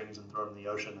in strings and thrown in the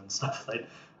ocean and stuff. Like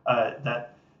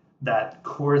that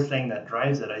core thing that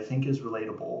drives it, I think, is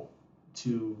relatable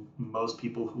to most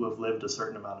people who have lived a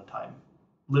certain amount of time,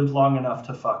 lived long enough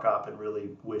to fuck up and really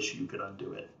wish you could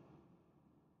undo it.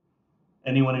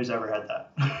 Anyone who's ever had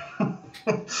that.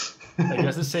 I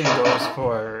guess the same goes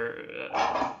for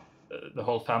the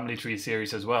whole Family Tree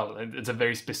series as well. It's a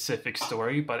very specific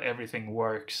story, but everything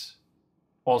works.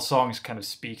 All songs kind of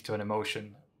speak to an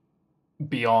emotion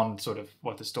beyond sort of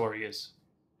what the story is,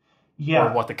 Yeah,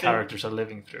 or what the characters are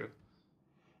living through.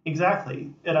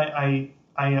 Exactly, and I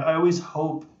always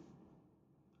hope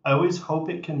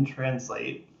it can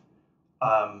translate.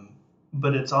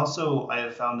 But it's also, I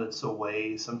have found it's a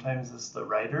way sometimes as the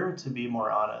writer to be more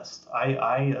honest.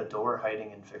 I adore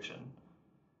hiding in fiction.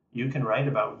 You can write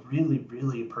about really,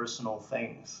 really personal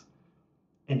things,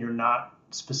 and you're not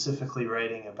specifically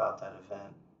writing about that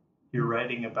event. You're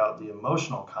writing about the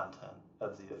emotional content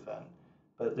of the event.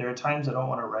 But there are times I don't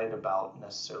want to write about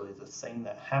necessarily the thing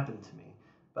that happened to me,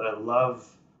 but I love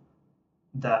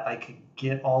that I could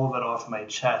get all of it off my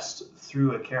chest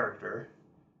through a character.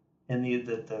 And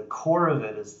the core of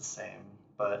it is the same,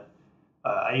 but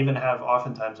I even have,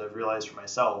 oftentimes I've realized for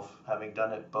myself, having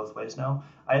done it both ways now,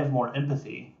 I have more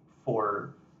empathy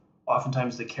for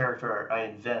oftentimes the character I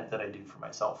invent than I do for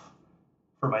myself.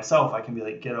 For myself, I can be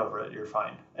like, get over it, you're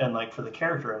fine. And like for the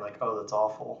character, I'm like, oh, that's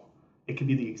awful. It could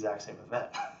be the exact same event.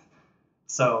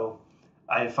 So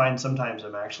I find sometimes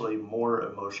I'm actually more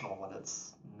emotional when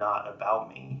it's not about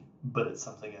me, but it's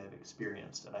something I've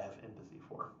experienced and I have empathy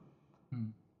for.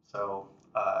 Mm. So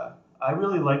I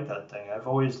really like that thing. I've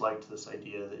always liked this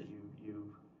idea that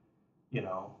you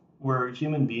know, we're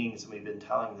human beings and we've been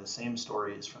telling the same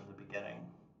stories from the beginning.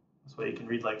 That's why you can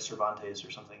read like Cervantes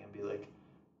or something and be like,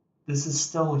 this is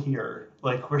still here.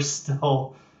 Like we're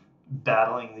still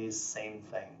battling these same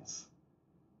things.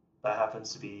 That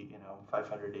happens to be,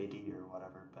 500 AD or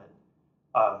whatever,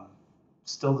 but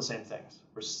still the same things.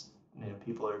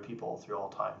 People are people through all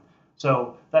time.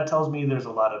 So that tells me there's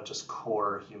a lot of just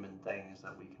core human things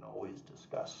that we can always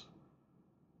discuss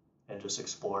and just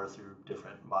explore through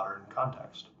different modern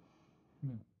context.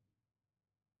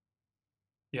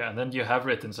 Yeah, and then you have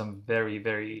written some very,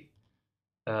 very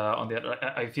on the other.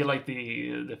 I feel like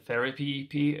the therapy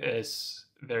EP is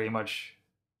very much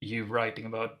you writing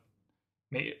about.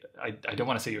 I don't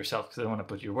want to say yourself because I don't want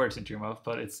to put your words into your mouth,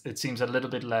 but it seems a little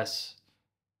bit less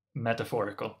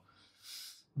metaphorical.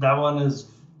 That one is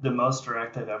the most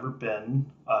direct I've ever been,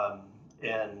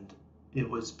 and it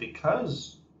was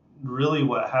because really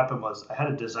what happened was I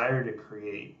had a desire to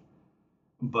create,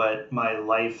 but my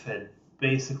life had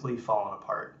basically fallen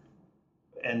apart.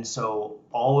 And so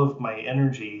all of my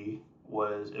energy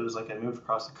it was like I moved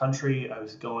across the country. I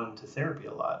was going to therapy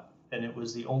a lot, and it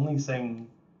was the only thing.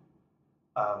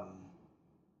 Um,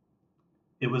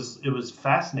 it was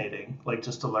fascinating, like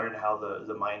just to learn how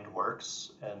the mind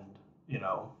works, and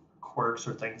quirks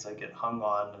or things I get hung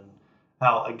on, and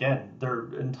how again they're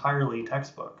entirely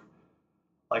textbook.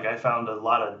 Like I found a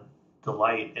lot of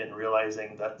delight in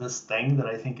realizing that this thing that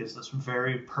I think is this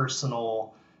very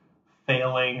personal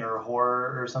failing or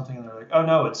horror or something, and they're like, oh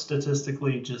no, it's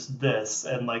statistically just this,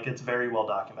 and like it's very well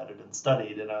documented and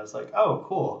studied. And I was like, oh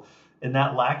cool. And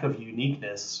that lack of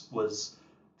uniqueness was,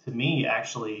 to me,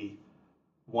 actually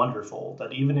wonderful.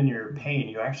 That even in your pain,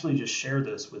 you actually just share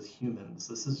this with humans.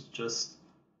 This is just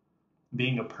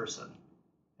being a person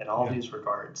in all these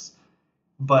regards.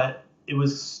 But it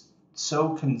was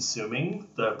so consuming,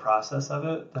 the process of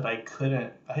it, that I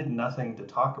had nothing to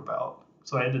talk about.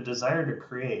 So I had a desire to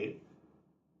create,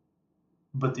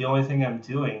 but the only thing I'm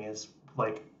doing is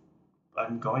like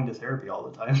I'm going to therapy all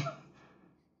the time.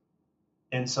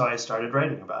 And so I started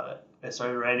writing about it. I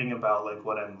started writing about like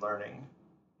what I'm learning,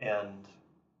 and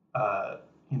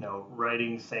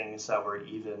writing things that were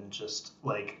even just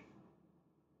like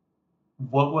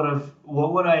what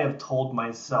would I have told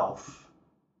myself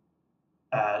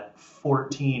at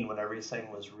 14 when everything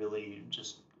was really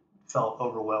just felt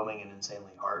overwhelming and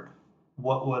insanely hard?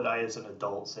 What would I as an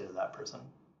adult say to that person?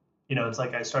 It's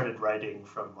like I started writing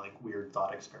from like weird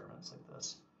thought experiments like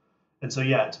this. And so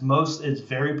yeah, it's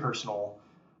very personal.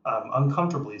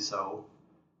 uncomfortably so.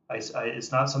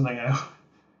 It's not something I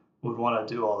would want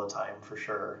to do all the time for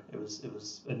sure. It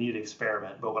was a neat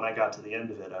experiment, but when I got to the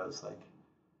end of it, I was like,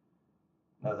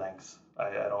 no thanks. I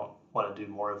don't want to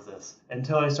do more of this.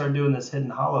 Until I started doing this Hidden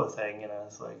Hollow thing, and I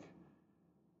was like,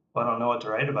 well, I don't know what to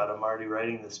write about. I'm already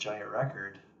writing this giant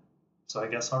record. So I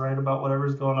guess I'll write about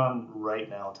whatever's going on right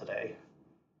now today.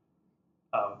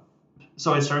 Um,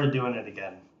 so I started doing it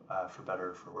again, for better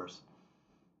or for worse.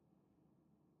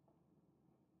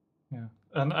 Yeah,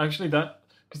 and actually that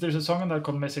because there's a song on that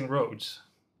called "Missing Roads,"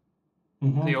 the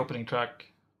Mm-hmm. opening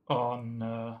track on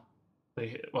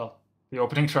the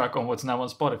opening track on what's now on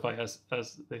Spotify as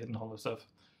the Hidden Hollow stuff.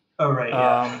 Oh, right,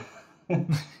 yeah.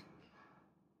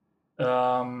 Um,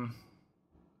 um,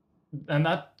 and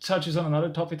that touches on another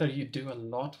topic that you do a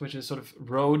lot, which is sort of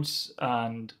roads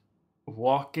and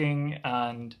walking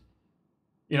and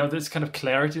this kind of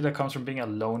clarity that comes from being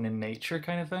alone in nature,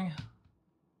 kind of thing.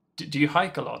 Do you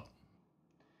hike a lot?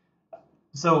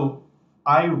 So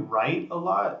I write a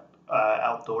lot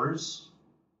outdoors,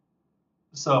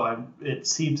 so it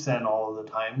seeps in all of the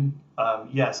time.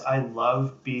 Yes, I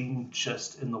love being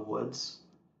just in the woods,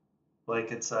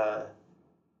 like it's a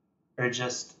or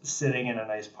just sitting in a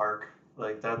nice park.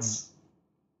 Like Mm. that's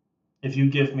if you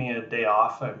give me a day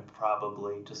off, I'm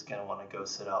probably just gonna want to go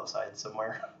sit outside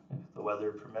somewhere if the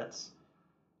weather permits.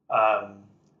 Um,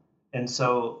 and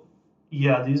so,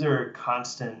 yeah, these are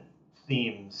constant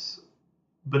themes,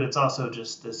 but it's also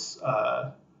just this.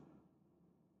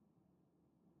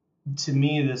 To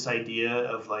me, this idea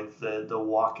of like the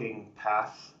walking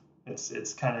path.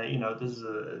 It's kind of this is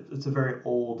it's a very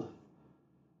old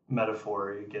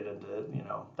metaphor. You get into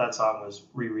that song was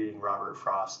rereading Robert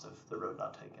Frost of The Road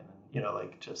Not Taken, and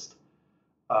like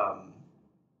um,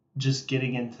 just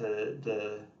getting into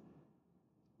the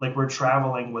like we're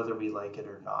traveling whether we like it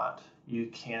or not. You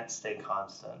can't stay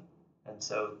constant, and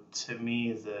so to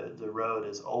me the road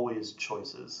is always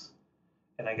choices,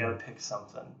 and I got to Mm. pick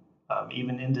something.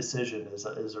 Even indecision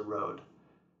is a road.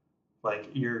 Like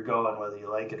you're going whether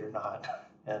you like it or not,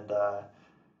 and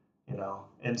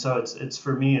and so it's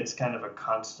for me it's kind of a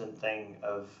constant thing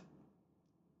of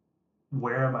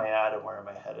where am I at and where am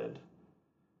I headed,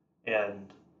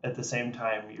 and at the same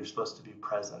time you're supposed to be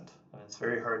present, and it's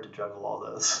very hard to juggle all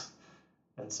those.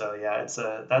 And so yeah,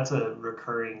 that's a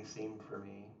recurring theme for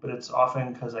me, but it's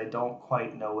often because I don't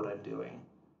quite know what I'm doing.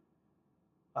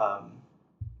 Um,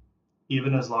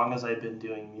 Even as long as I've been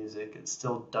doing music, it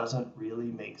still doesn't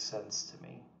really make sense to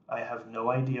me. I have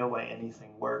no idea why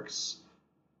anything works.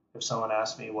 If someone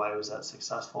asks me why was that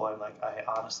successful, I'm like, I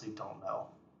honestly don't know.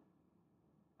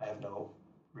 I have no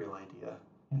real idea.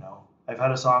 I've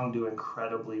had a song do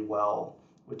incredibly well,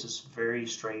 which is very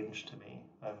strange to me.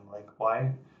 I'm like,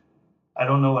 why? I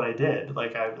don't know what I did.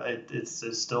 Like, it's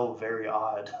still very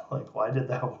odd. Like, why did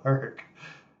that work?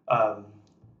 Um,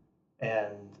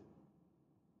 and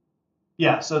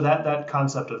yeah, so that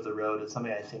concept of the road is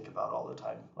something I think about all the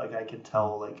time. Like, I can Mm.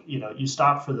 tell, like, you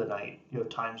stop for the night. You have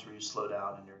times where you slow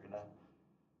down and you're gonna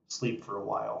sleep for a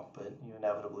while, but you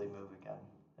inevitably move again.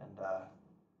 And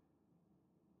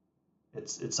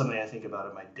it's something I think about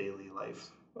in my daily life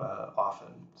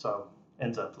often. So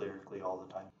ends up lyrically all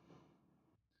the time.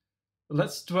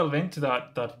 Let's delve into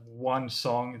that one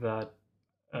song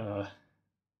uh,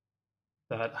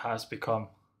 that has become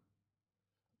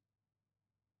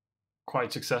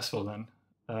quite successful. Then,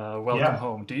 "Welcome Yeah.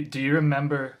 Home." Do you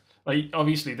remember? Like,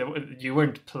 obviously, you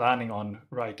weren't planning on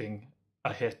writing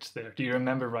a hit there. Do you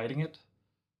remember writing it?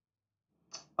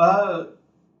 Uh,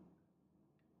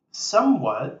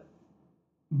 Somewhat,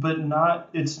 but not.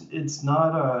 It's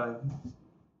not a.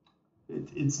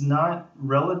 It's not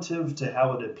relative to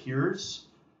how it appears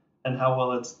and how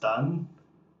well it's done.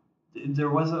 There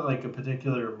wasn't like a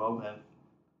particular moment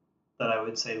that I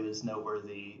would say was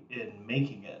noteworthy in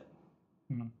making it.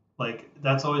 Mm. Like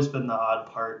that's always been the odd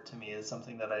part to me is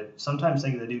something that I sometimes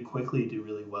things I do quickly do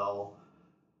really well,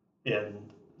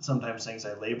 and sometimes things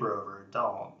I labor over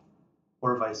don't,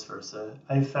 or vice versa.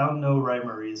 I found no rhyme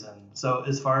or reason. So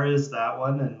as far as that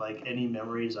one and like any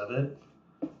memories of it,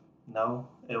 no,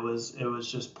 it was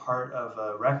just part of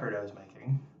a record I was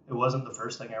making. It wasn't the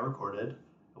first thing I recorded.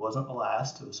 It wasn't the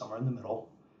last. It was somewhere in the middle.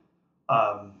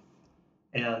 Um,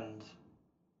 and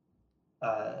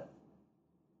uh,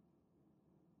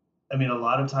 I mean, a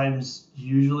lot of times,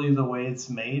 usually the way it's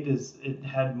made is it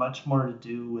had much more to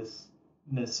do with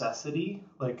necessity.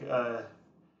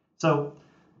 So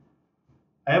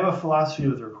I have a philosophy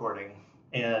with recording,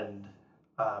 and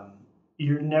um,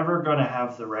 you're never going to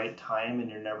have the right time, and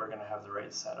you're never going to have the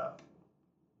right setup.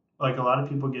 Like a lot of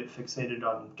people get fixated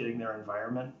on getting their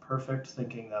environment perfect,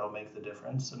 thinking that'll make the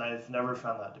difference, and I've never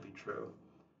found that to be true.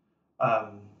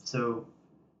 So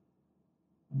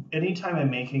anytime I'm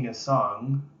making a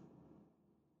song,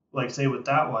 like say with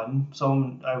that one,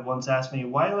 someone I once asked me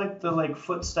why like the like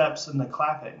footsteps and the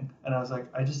clapping, and I was like,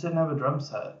 I just didn't have a drum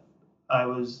set.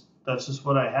 That's just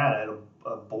what I had. I had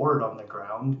a board on the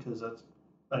ground because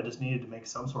I just needed to make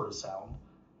some sort of sound,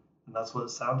 and that's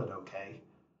what sounded okay.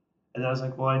 And I was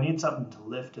like, well, I need something to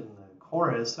lift in the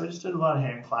chorus, so I just did a lot of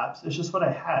hand claps. It's just what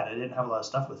I had. I didn't have a lot of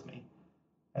stuff with me.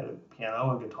 I had a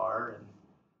piano, a guitar,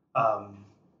 and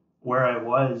where I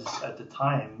was at the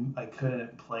time, I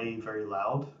couldn't play very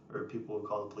loud, or people would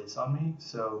call the police on me.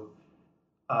 So,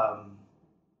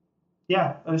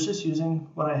 yeah, I was just using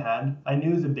what I had. I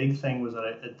knew the big thing was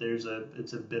that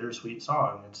it's a bittersweet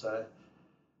song.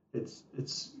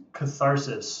 It's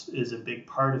catharsis is a big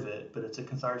part of it, but it's a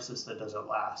catharsis that doesn't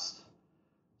last.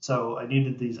 So I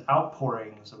needed these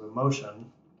outpourings of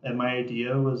emotion, and my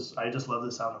idea was I just love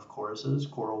the sound of choruses,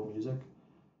 choral music.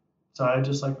 So I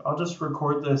just like I'll just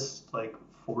record this like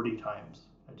 40 times.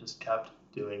 I just kept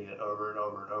doing it over and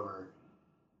over and over,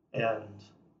 and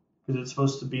because it's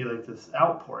supposed to be like this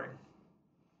outpouring,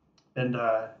 and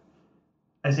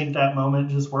I think that moment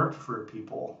just worked for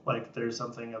people. Like there's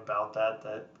something about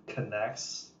that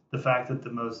connects. The fact that the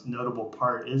most notable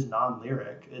part is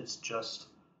non-lyric, it's just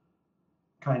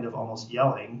kind of almost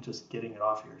yelling, just getting it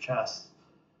off your chest.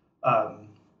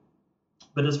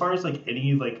 But as far as like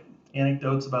any like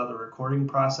anecdotes about the recording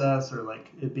process or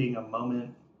like it being a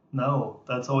moment, no,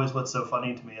 that's always what's so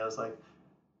funny to me. I was like,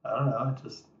 I don't know,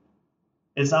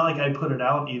 it's not like I put it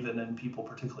out even and people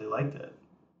particularly liked it.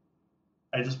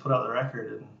 I just put out the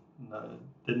record and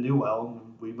didn't do well,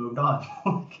 and we moved on.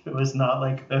 It was not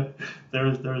like there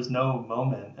was no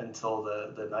moment until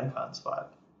the Nikon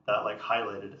spot that like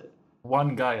highlighted it.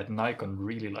 One guy at Nikon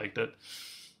really liked it.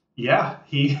 Yeah,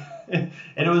 and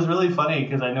it was really funny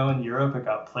because I know in Europe it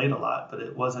got played a lot, but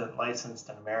it wasn't licensed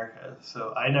in America,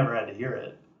 so I never had to hear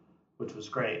it, which was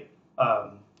great.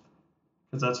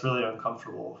 Because that's really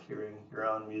uncomfortable hearing your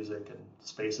own music and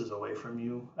spaces away from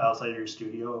you outside your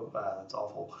studio. That's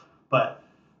awful. But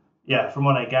yeah, from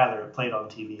what I gather, it played on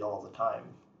TV all the time.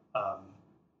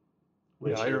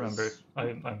 Yeah, I remember.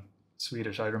 I'm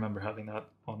Swedish. I remember having that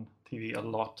on TV a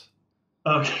lot.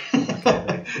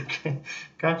 Okay.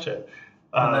 Gotcha.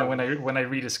 And then when I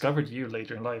rediscovered you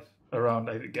later in life, around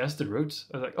I guess the Roots,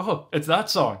 I was like, oh, it's that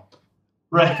song.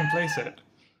 Right. Now I can place it.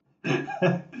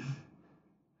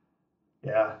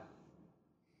 Yeah.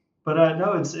 But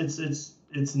no,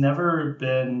 it's never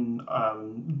been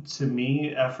to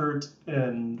me effort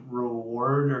and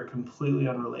reward are completely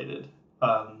unrelated.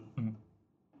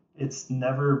 It's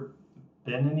never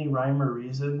been any rhyme or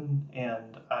reason,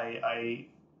 and I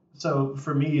so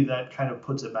for me that kind of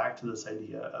puts it back to this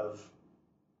idea of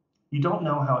you don't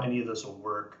know how any of this will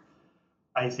work.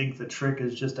 I think the trick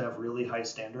is just to have really high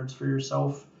standards for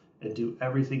yourself and do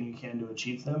everything you can to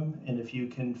achieve them. And if you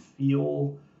can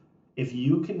feel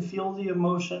the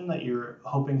emotion that you're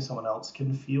hoping someone else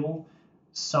can feel,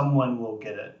 someone will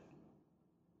get it.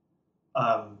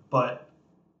 But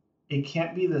it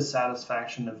can't be the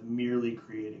satisfaction of merely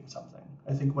creating something.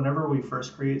 I think whenever we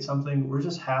first create something, we're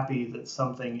just happy that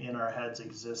something in our heads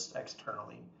exists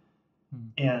externally.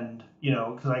 And,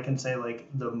 because I can say like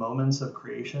the moments of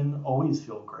creation always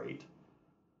feel great.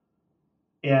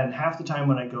 And half the time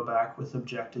when I go back with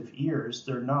objective ears,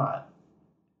 they're not.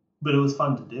 But it was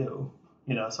fun to do,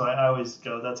 so I always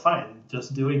go, that's fine.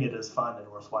 Just doing it is fun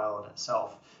and worthwhile in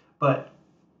itself. But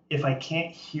if I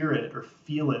can't hear it or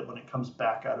feel it when it comes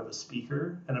back out of a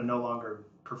speaker and I'm no longer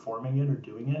performing it or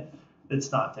doing it,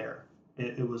 it's not there.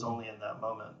 It was only in that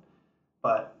moment.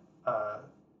 But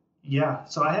yeah,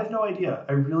 so I have no idea.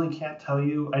 I really can't tell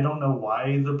you. I don't know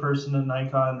why the person in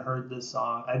Nikon heard this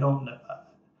song. I don't know.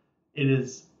 It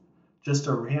is just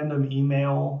a random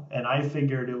email, and I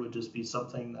figured it would just be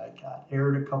something that got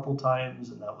aired a couple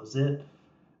times, and that was it.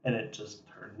 And it just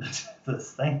turned into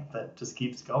this thing that just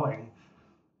keeps going,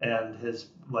 and has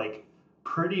like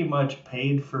pretty much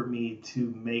paid for me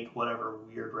to make whatever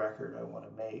weird record I want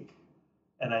to make,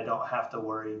 and I don't have to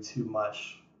worry too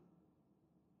much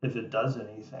if it does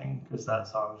anything, because that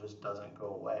song just doesn't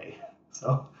go away.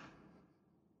 So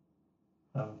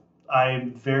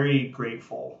I'm very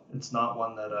grateful. It's not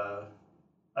one that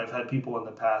I've had people in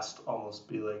the past almost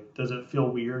be like, does it feel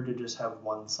weird to just have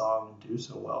one song do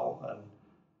so well? And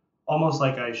almost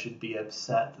like I should be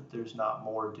upset that there's not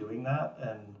more doing that.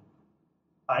 And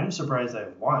I'm surprised I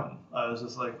won. I was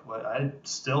just like, what? I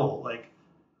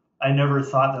never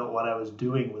thought that what I was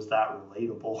doing was that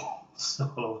relatable.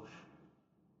 So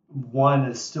one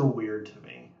is still weird to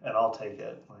me, and I'll take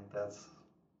it. Like that's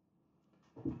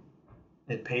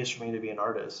it pays for me to be an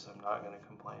artist. I'm not going to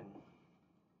complain.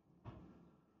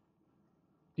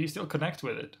 Do you still connect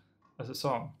with it as a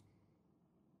song,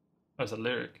 as a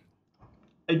lyric?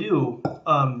 I do.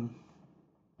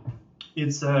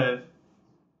 It's a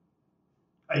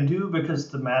I do because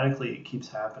thematically it keeps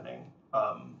happening.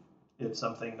 It's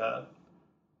something that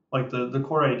like the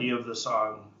core idea of the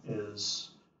song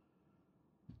is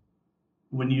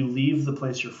when you leave the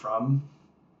place you're from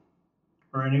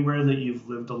or anywhere that you've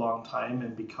lived a long time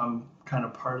and become kind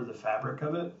of part of the fabric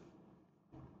of it,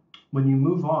 when you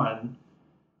move on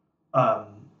um,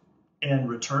 and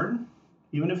return,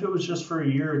 even if it was just for a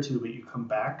year or two, but you come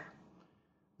back,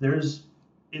 there's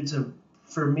it's a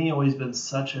for me always been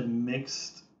such a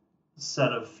mixed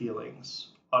set of feelings.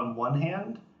 On one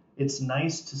hand, it's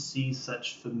nice to see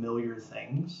such familiar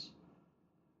things.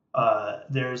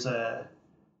 There's a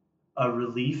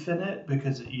relief in it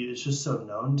because it's just so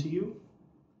known to you.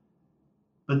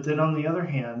 But then on the other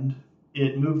hand,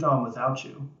 it moved on without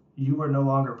you. You were no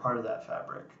longer part of that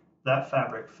fabric. That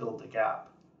fabric filled the gap.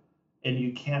 And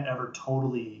you can't ever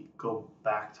totally go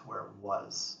back to where it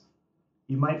was.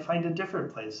 You might find a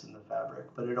different place in the fabric,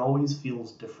 but it always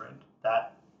feels different.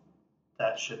 That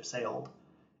ship sailed.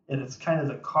 And it's kind of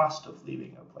the cost of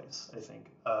leaving a place, I think,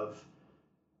 of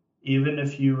even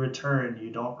if you return,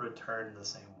 you don't return the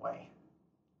same way.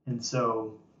 And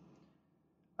so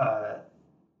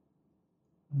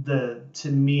to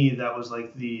me that was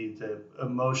like the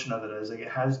emotion of it. I was like,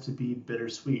 it has to be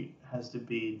bittersweet, it has to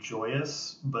be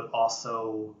joyous, but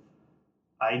also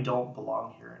I don't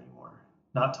belong here anymore.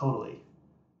 Not totally.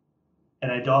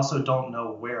 And I also don't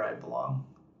know where I belong.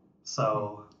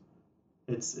 So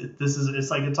it's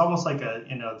almost like a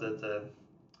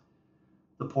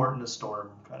the port in a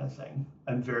storm kind of thing.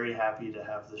 I'm very happy to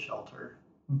have the shelter,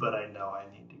 but I know I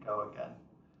need to go again.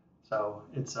 So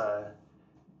it's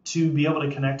to be able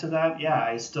to connect to that. Yeah,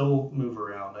 I still move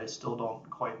around. I still don't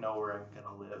quite know where I'm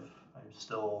gonna live.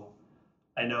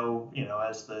 I know,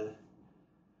 as the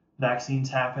vaccines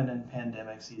happen and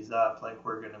pandemics ease up, like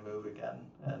we're gonna move again,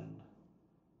 and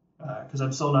because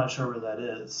I'm still not sure where that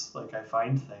is. Like I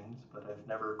find things, but I've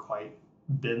never quite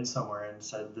been somewhere and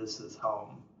said this is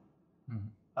home.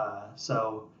 Mm-hmm.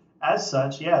 So as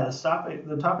such, yeah,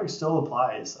 the topic still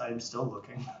applies. I'm still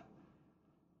looking.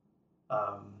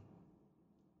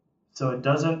 So it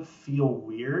doesn't feel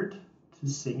weird to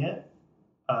sing it,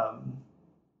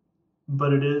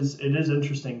 but it is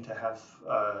interesting to have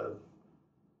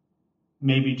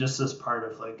maybe just as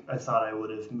part of like I thought I would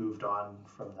have moved on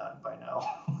from that by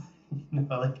now.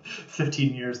 Like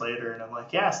 15 years later, and I'm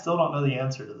like, yeah, I still don't know the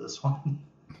answer to this one.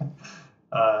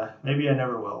 Maybe I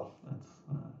never will.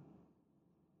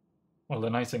 Well, the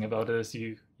nice thing about it is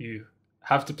you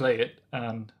have to play it,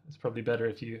 and it's probably better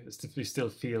if you still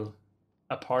feel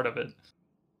a part of it.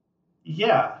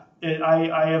 Yeah,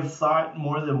 I have thought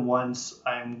more than once.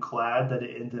 I'm glad that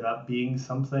it ended up being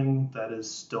something that is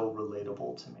still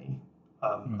relatable to me.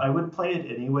 I would play it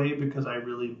anyway because I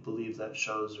really believe that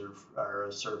shows are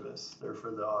a service. They're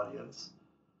for the audience.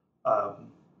 I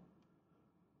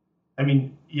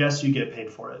mean, yes, you get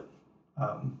paid for it.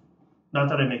 Not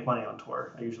that I make money on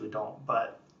tour. I usually don't,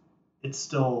 but it's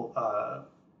still,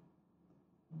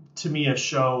 to me, a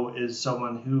show is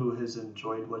someone who has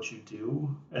enjoyed what you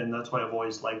do. And that's why I've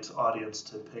always liked audience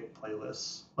to pick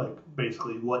playlists. Like,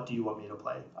 basically, what do you want me to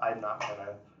play? I'm not going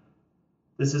to.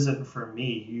 This isn't for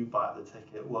me. You bought the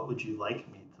ticket. What would you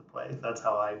like me to play? That's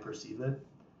how I perceive it.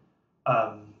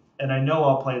 And I know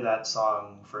I'll play that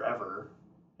song forever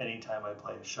anytime I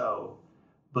play a show.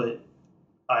 But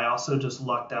I also just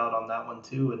lucked out on that one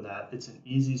too, in that it's an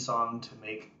easy song to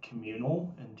make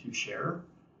communal and to share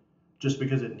just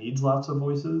because it needs lots of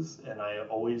voices. And I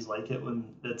always like it when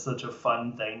it's such a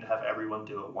fun thing to have everyone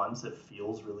do it once. It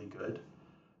feels really good.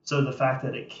 So the fact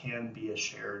that it can be a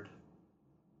shared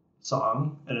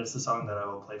song and it's the song that I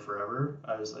will play forever,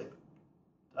 I was like,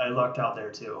 I lucked out there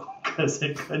too, because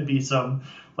it could be some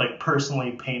like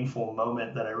personally painful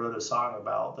moment that I wrote a song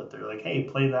about that they're like, hey,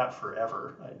 play that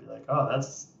forever. I'd be like, oh,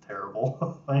 that's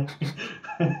terrible. Like,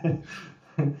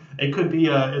 it could be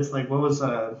it's like, what was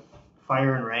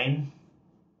Fire and Rain?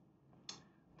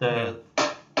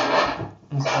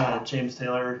 James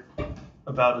Taylor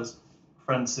about his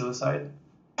friend's suicide.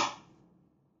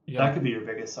 Yeah. That could be your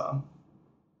biggest song.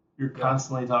 You're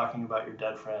constantly talking about your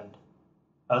dead friend.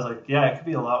 I was like, yeah, it could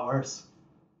be a lot worse.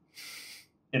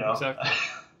 Exactly.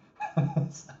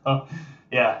 So,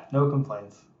 yeah, no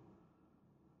complaints.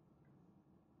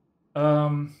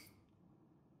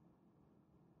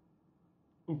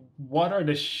 what are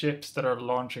the ships that are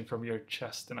launching from your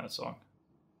chest in that song?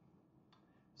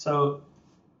 So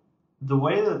the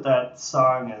way that that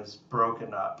song is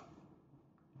broken up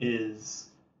is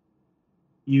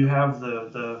you have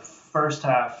the first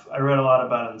half. I read a lot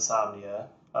about insomnia,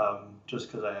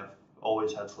 just because I have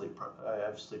always had I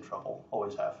have sleep trouble,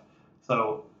 always have.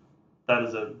 So that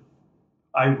is a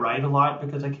I write a lot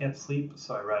because I can't sleep,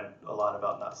 so I write a lot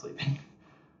about not sleeping.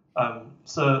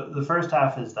 So the first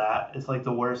half is that. It's like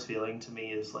the worst feeling to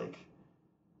me is like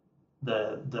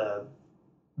the the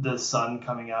the sun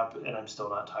coming up and I'm still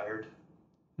not tired.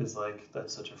 Is like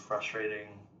that's such a frustrating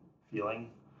feeling.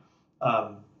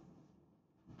 Um,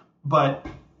 but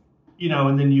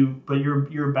and then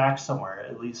you're back somewhere.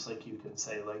 At least like you can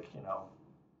say like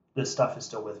this stuff is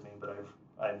still with me, but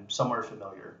I'm somewhere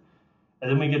familiar. And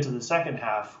then we get to the second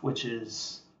half, which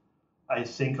is I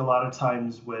think a lot of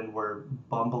times when we're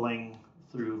bumbling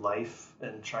through life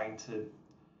and trying to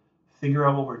figure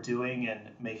out what we're doing and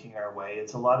making our way,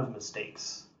 it's a lot of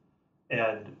mistakes.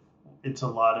 And it's a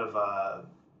lot of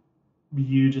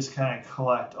you just kind of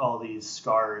collect all these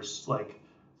scars, like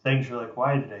things you're like,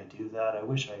 why did I do that? I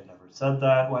wish I had never said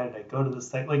that. Why did I go to this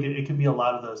thing? Like it can be a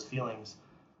lot of those feelings.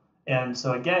 And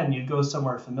so again, you go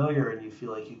somewhere familiar and you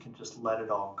feel like you can just let it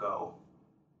all go.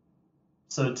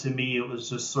 So to me, it was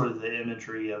just sort of the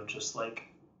imagery of just like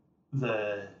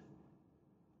the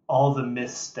all the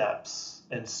missteps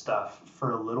and stuff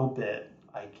for a little bit.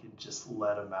 I can just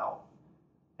let them out,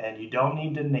 and you don't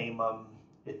need to name them.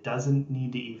 It doesn't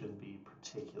need to even be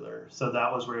particular. So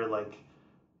that was where like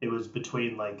it was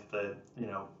between like the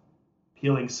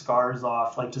peeling scars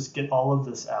off, like just get all of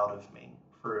this out of me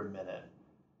for a minute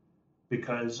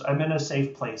because I'm in a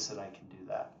safe place and I can do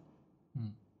that. Hmm.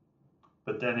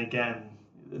 But then again,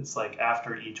 it's like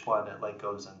after each one, it like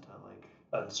goes into like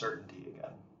uncertainty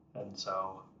again, and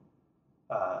so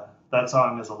that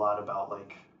song is a lot about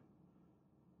like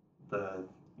the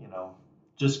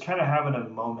just kind of having a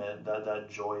moment that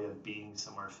joy of being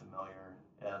somewhere familiar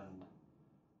and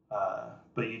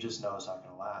but you just know it's not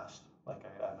going to last. Like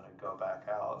I'm going to go back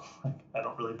out. Like I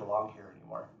don't really belong here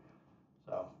anymore.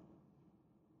 So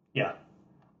yeah,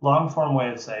 long form way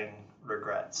of saying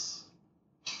regrets.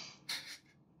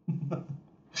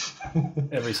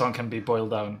 Every song can be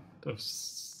boiled down as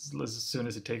soon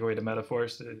as you take away the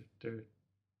metaphors.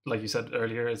 Like you said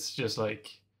earlier, it's just like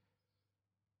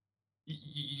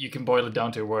you can boil it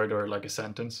down to a word or like a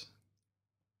sentence.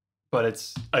 But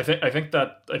it's I think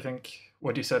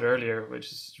what you said earlier,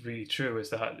 which is really true, is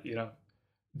that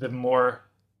the more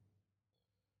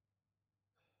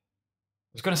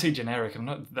I was going to say generic. I'm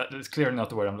not. That is clearly not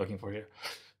the word I'm looking for here.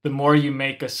 The more you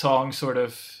make a song sort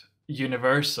of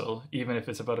universal, even if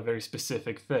it's about a very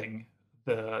specific thing,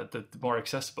 the more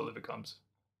accessible it becomes.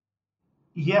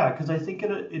 Yeah, because I think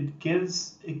it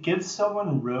gives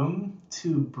someone room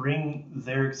to bring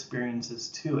their experiences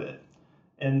to it.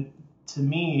 And to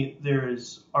me,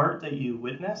 there's art that you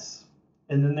witness,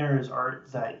 and then there is art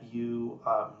that you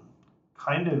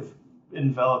kind of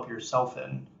envelop yourself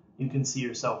in. You can see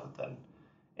yourself within.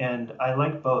 And I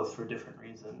like both for different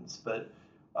reasons, but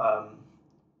um,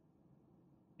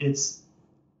 it's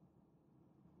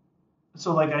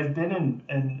so like I've been in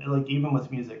and like even with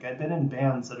music, I've been in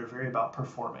bands that are very about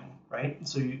performing, right?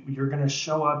 So you're going to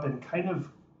show up and kind of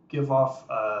give off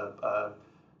a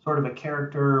sort of a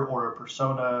character or a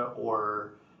persona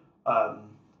or um,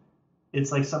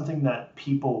 it's like something that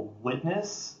people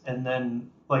witness and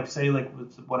then like say like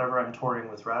with whatever I'm touring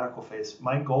with Radical Face,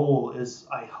 my goal is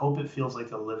I hope it feels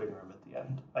like a living room at the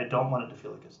end. I don't want it to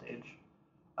feel like a stage.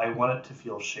 I want it to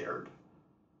feel shared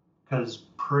because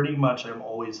pretty much I'm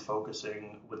always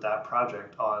focusing with that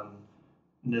project on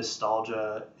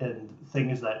nostalgia and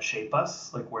things that shape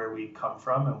us, like where we come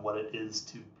from and what it is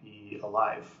to be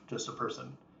alive, just a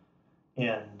person.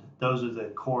 And those are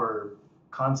the core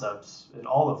concepts in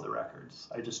all of the records.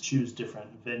 I just choose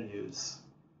different venues.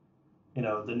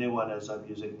 The new one is I'm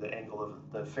using the angle of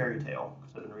the fairy tale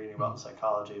because I've been reading about the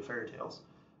psychology of fairy tales.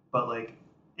 But like,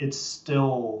 it's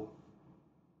still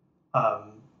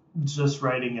um, just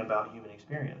writing about human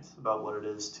experience, about what it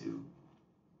is to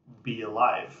be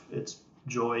alive. It's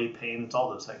joy, pain, it's all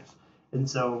those things. And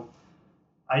so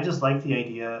I just like the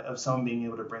idea of someone being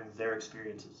able to bring their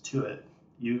experiences to it.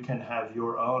 You can have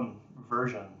your own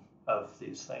version of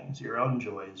these things, your own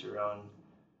joys, your own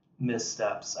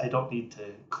missteps. I don't need to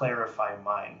clarify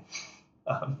mine.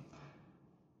 Um,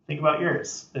 think about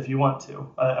yours if you want to.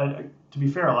 To be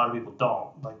fair, a lot of people don't.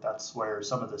 Like that's where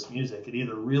some of this music, it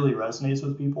either really resonates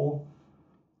with people.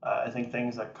 I think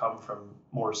things that come from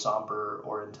more somber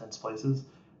or intense places,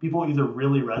 people either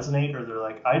really resonate or they're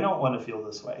like, I don't want to feel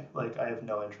this way. Like I have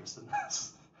no interest in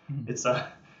this. Mm. It's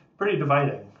pretty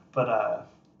dividing, but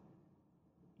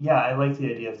yeah, I like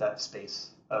the idea of that space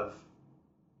of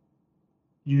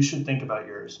you should think about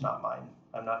yours, not mine.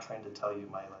 I'm not trying to tell you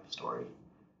my life story.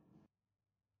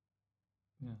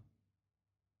 Yeah.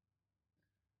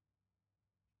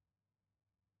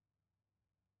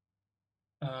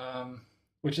 Um,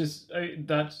 which is I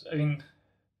mean,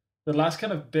 the last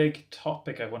kind of big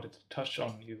topic I wanted to touch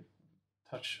on. You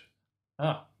touch.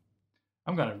 Ah,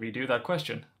 I'm gonna redo that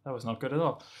question. That was not good at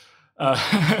all.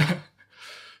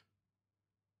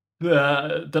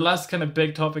 Uh, the last kind of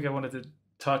big topic I wanted to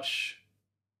touch.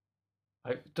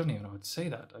 I don't even know how to say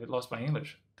that. I lost my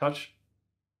English. Touch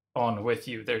on with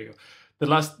you. There you go.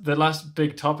 The last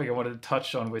big topic I wanted to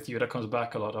touch on with you that comes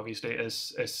back a lot, obviously,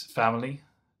 is family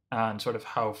and sort of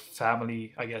how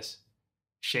family, I guess,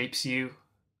 shapes you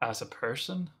as a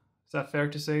person. Is that fair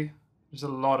to say? There's a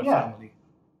lot of Yeah, family.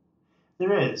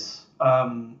 there is.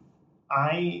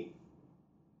 I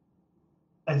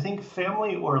I think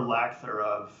family or lack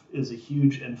thereof is a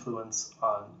huge influence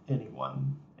on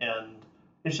anyone, and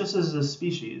it's just as a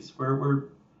species, we're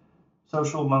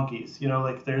social monkeys.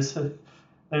 Like there's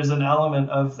an element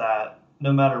of that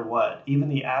no matter what. Even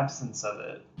the absence of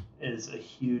it is a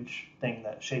huge thing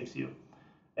that shapes you.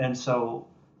 And so,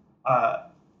 uh,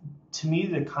 to me,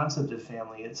 the concept of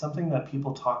family, it's something that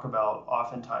people talk about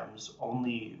oftentimes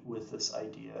only with this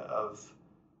idea of,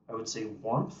 I would say,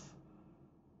 warmth.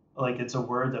 Like it's a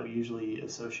word that we usually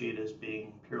associate as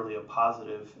being purely a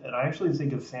positive. And I actually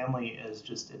think of family as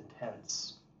just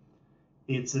intense.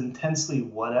 It's intensely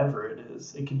whatever it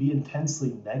is. It can be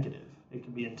intensely negative. It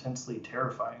can be intensely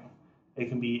terrifying. It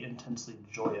can be intensely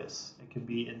joyous. It can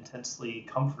be intensely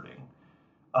comforting.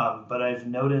 But I've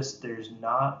noticed there's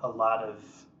not a lot of,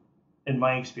 in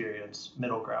my experience,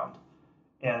 middle ground,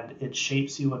 and it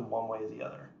shapes you in one way or the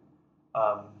other.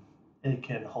 Um, it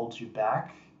can hold you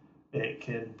back, it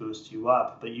can boost you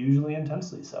up, but usually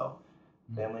intensely so.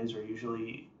 Mm. Families are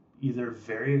usually either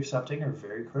very accepting or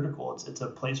very critical. It's a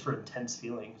place for intense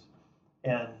feelings,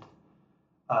 and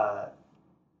uh,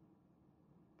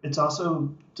 it's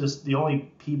also just the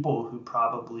only people who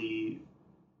probably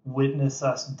witness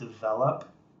us develop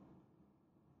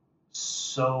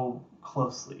so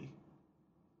closely.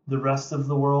 The rest of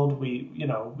the world, we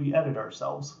edit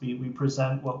ourselves. We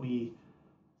present what we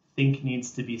think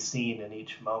needs to be seen in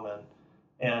each moment,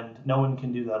 and no one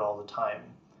can do that all the time.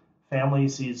 Family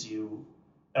sees you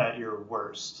at your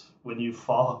worst, when you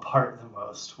fall apart the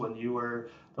most, when you are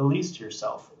the least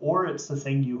yourself, or it's the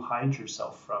thing you hide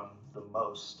yourself from the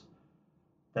most,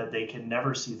 that they can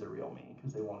never see the real me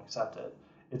because they won't accept it.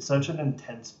 It's such an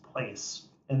intense place.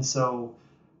 And so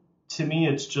to me,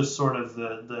 it's just sort of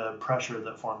the pressure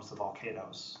that forms the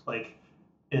volcanoes. Like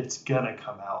it's gonna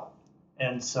come out.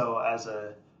 And so as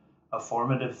a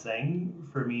formative thing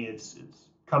for me, it's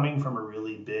coming from a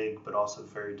really big but also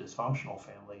very dysfunctional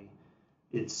family.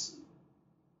 It's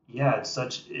yeah, it's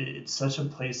such a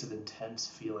place of intense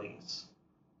feelings,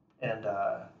 and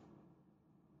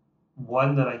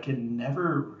one that I can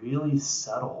never really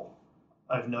settle.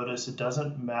 I've noticed it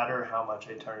doesn't matter how much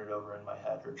I turn it over in my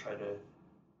head or try to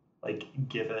like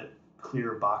give it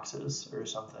clear boxes or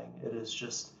something. It is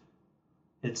just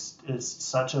it's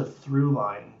such a through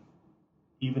line,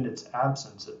 even its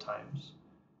absence at times.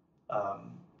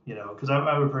 Because I'm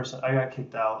a person. I got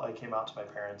kicked out. I came out to my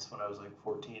parents when I was like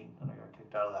 14, and I got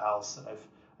kicked out of the house. And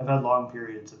I've had long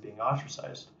periods of being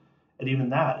ostracized, and even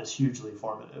that is hugely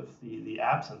formative. The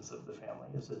absence of the family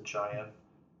is a giant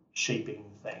shaping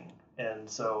thing, and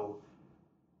so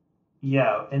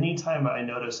yeah, anytime I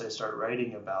notice I start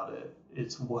writing about it,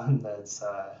 it's one that's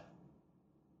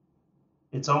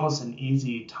it's almost an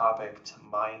easy topic to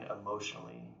mine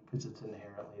emotionally because it's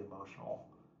inherently emotional.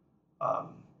 Um,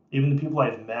 Even the people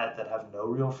I've met that have no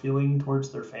real feeling towards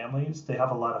their families, they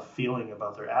have a lot of feeling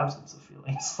about their absence of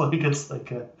feelings.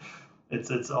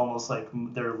 It's almost like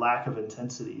their lack of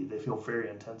intensity. They feel very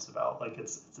intense about. Like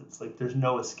it's like there's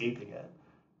no escaping it,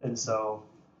 and so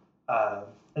uh,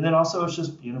 and then also it's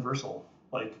just universal.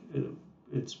 Like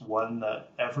it's one that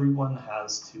everyone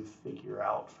has to figure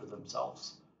out for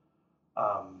themselves,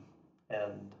 um,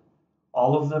 and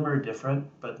all of them are different,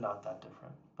 but not that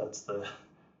different. That's the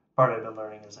part I've been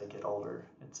learning as I get older.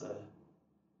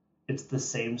 It's the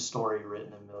same story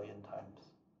written a million times.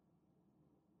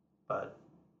 But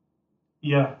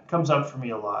yeah, it comes up for me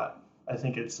a lot. I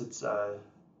think it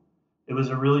was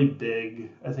a really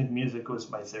big. I think music was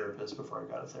my therapist before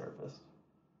I got a therapist.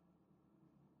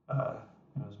 Uh,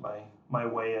 it was my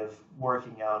way of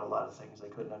working out a lot of things I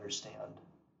couldn't understand.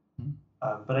 Mm.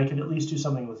 But I could at least do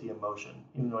something with the emotion,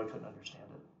 even though I couldn't understand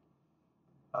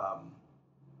it. Um,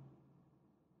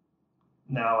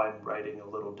 now I'm writing a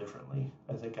little differently.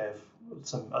 I think I have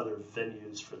some other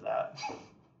venues for that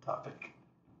topic.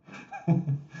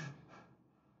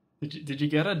 Did you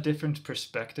get a different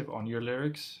perspective on your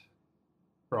lyrics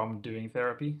from doing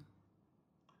therapy?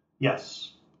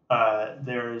 Yes.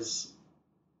 There's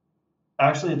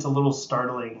actually, it's a little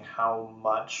startling how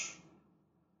much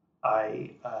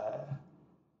I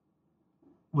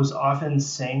was often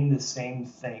saying the same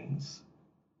things,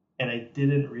 and I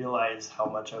didn't realize how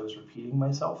much I was repeating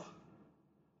myself.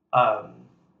 Um,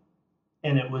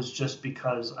 and it was just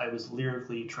because I was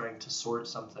lyrically trying to sort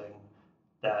something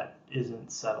that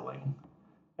isn't settling.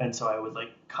 And so I would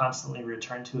like constantly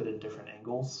return to it in different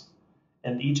angles.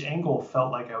 And each angle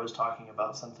felt like I was talking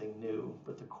about something new,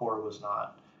 but the core was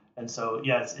not. And so,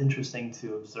 yeah, it's interesting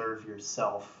to observe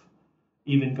yourself,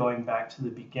 even going back to the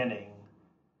beginning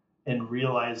and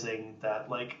realizing that,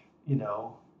 like,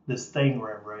 this thing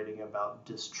where I'm writing about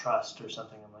distrust or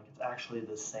something, I'm like, it's actually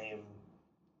the same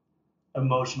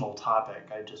emotional topic.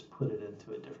 I just put it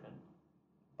into a different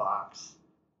box.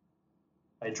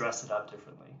 I dress it up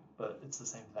differently, but it's the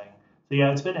same thing. So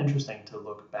yeah, it's been interesting to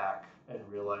look back and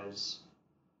realize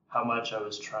how much I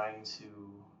was trying to,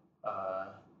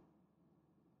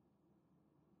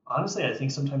 honestly, I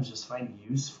think sometimes just find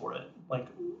use for it. Like,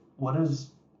 what is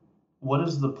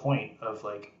the point of,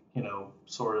 like,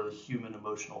 sort of human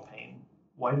emotional pain?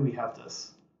 Why do we have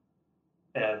this?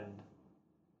 And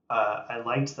I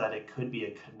liked that it could be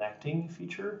a connecting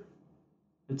feature.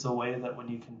 It's a way that when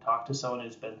you can talk to someone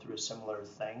who's been through a similar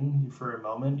thing, for a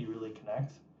moment, you really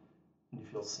connect and you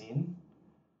feel seen.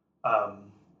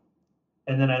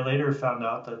 And then I later found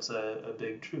out that's a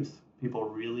big truth. People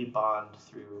really bond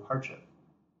through hardship.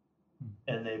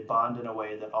 And they bond in a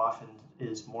way that often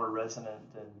is more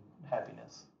resonant than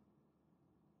happiness.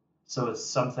 So it's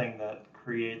something that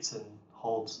creates and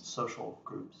holds social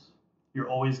groups. You're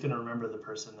always going to remember the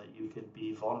person that you could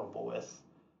be vulnerable with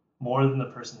more than the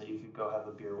person that you could go have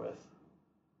a beer with.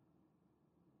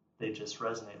 They just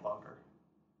resonate longer.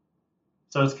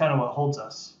 So it's kind of what holds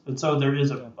us. And so there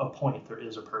is a point, there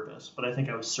is a purpose. But I think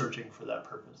I was searching for that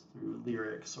purpose through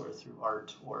lyrics or through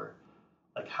art, or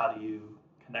like, how do you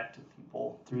connect with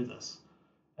people through this?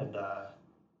 And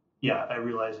yeah, I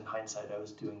realized in hindsight I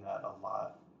was doing that a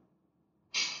lot.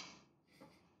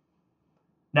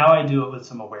 Now I do it with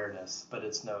some awareness, but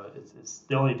it's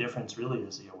the only difference really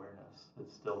is the awareness.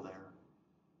 It's still there.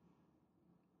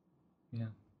 Yeah,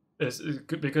 it's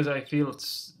good because I feel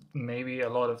it's maybe a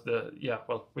lot of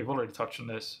well, we've already touched on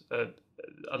this.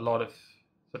 A lot of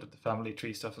sort of the family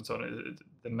tree stuff and so on.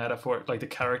 The metaphor, like the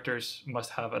characters, must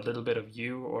have a little bit of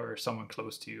you or someone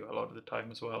close to you a lot of the time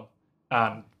as well,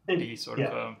 and be sort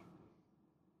of.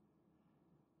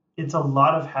 It's a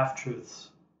lot of half truths.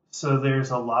 So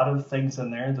there's a lot of things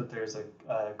in there that there's a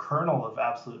kernel of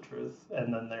absolute truth,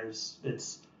 and then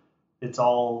it's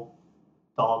all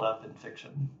dolled up in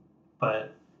fiction.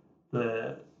 But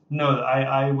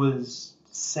I was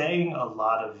saying a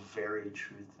lot of very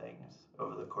true things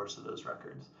over the course of those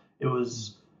records. It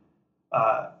was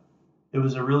a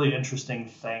really interesting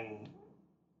thing.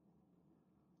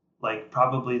 Like,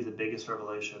 probably the biggest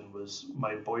revelation was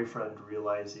my boyfriend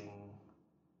realizing,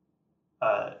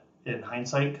 in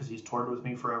hindsight, because he's toured with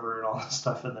me forever and all this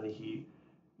stuff, and then he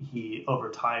over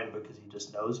time, because he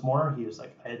just knows more, he was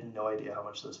like, I had no idea how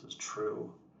much this was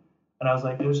true. And I was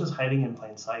like, it was just hiding in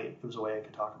plain sight. It was a way I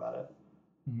could talk about it,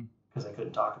 because I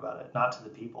couldn't talk about it, not to the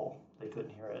people. They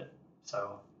couldn't hear it.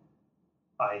 So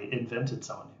I invented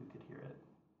someone who could hear it.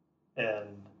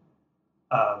 And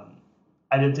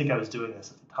I didn't think I was doing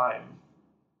this at the time.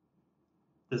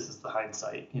 This is the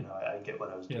hindsight. I get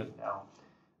what I was doing now.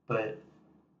 But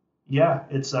yeah,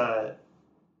 it's I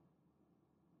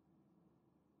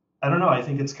don't know. I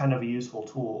think it's kind of a useful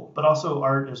tool, but also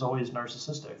art is always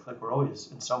narcissistic. Like, we're always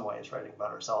in some ways writing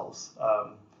about ourselves.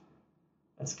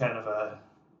 It's kind of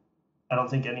I don't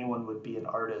think anyone would be an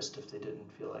artist if they didn't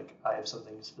feel like I have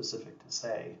something specific to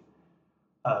say.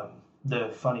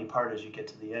 The funny part is you get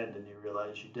to the end and you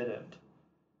realize you didn't.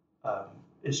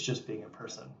 It's just being a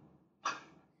person.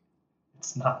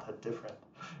 It's not that different.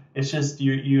 It's just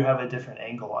you have a different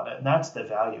angle on it, and that's the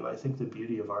value. I think the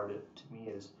beauty of art, to me,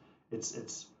 is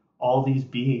it's all these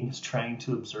beings trying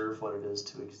to observe what it is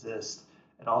to exist,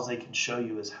 and all they can show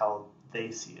you is how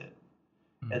they see it.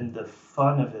 And the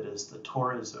fun of it is the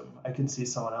tourism. I can see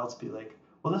someone else be like,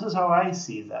 well, this is how I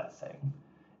see that thing.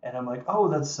 And I'm like, oh,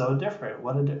 that's so different.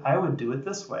 I would do it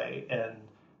this way. And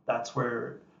that's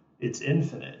where it's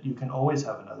infinite. You can always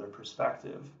have another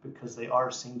perspective because they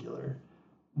are singular.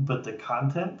 But the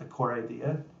content, the core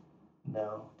idea,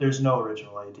 no. There's no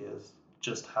original ideas,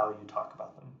 just how you talk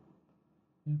about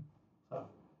them. So.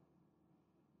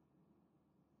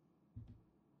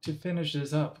 To finish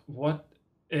this up,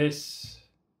 is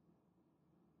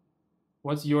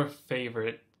what's your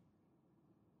favorite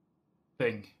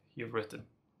thing you've written?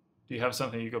 Do you have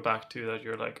something you go back to that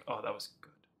you're like, oh, that was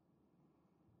good?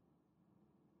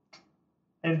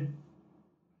 And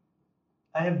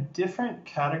I have different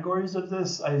categories of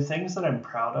this. I have things that I'm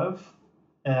proud of,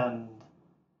 and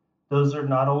those are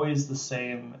not always the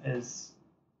same as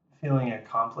feeling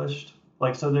accomplished.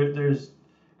 Like, so there's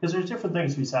because there's different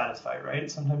things to be satisfied, right?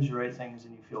 Sometimes you write things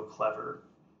and you feel clever,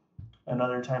 and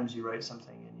other times you write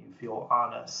something and you feel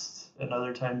honest, and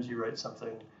other times you write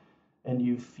something and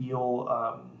you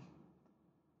feel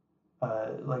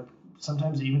like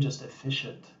sometimes even just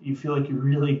efficient. You feel like you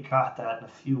really got that in a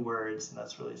few words, and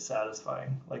that's really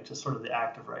satisfying. Like just sort of the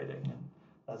act of writing, and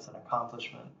that's an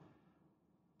accomplishment.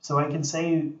 So I can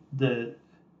say the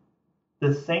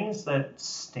things that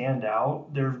stand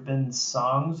out. There have been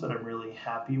songs that I'm really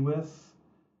happy with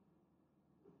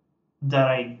that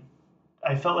I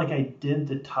felt like I did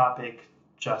the topic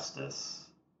justice.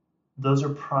 Those are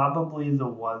probably the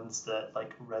ones that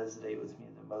like resonate with me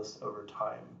the most over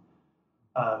time.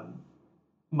 Um,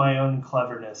 my own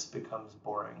cleverness becomes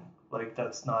boring. Like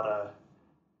that's not a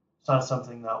it's not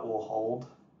something that will hold.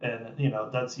 And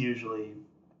that's usually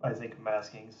I think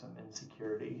masking some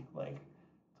insecurity. Like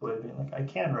the way of being like, I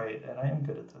can write and I am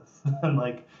good at this. And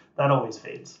like that always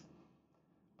fades.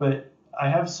 But I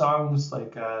have songs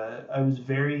like I was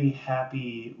very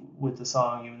happy with the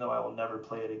song, even though I will never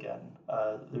play it again.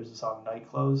 There's a song Night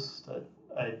Clothes that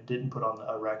I didn't put on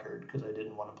a record because I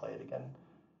didn't want to play it again.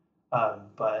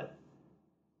 But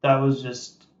that was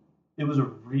just, it was a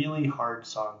really hard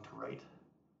song to write.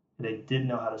 And I didn't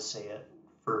know how to say it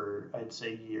for, I'd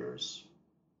say, years.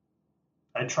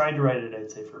 I tried to write it,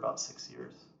 I'd say, for about 6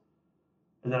 years.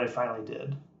 And then I finally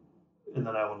did. And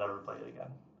then I will never play it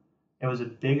again. It was a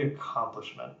big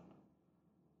accomplishment,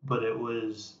 but it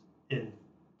was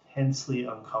intensely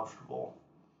uncomfortable.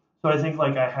 So I think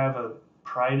like I have a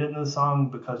pride in the song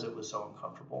because it was so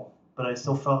uncomfortable, but I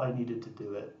still felt I needed to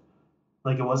do it.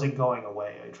 Like it wasn't going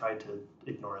away. I tried to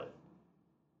ignore it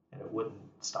and it wouldn't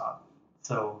stop.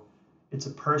 So it's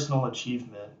a personal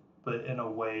achievement, but in a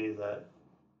way that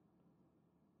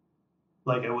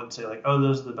like I wouldn't say like, oh,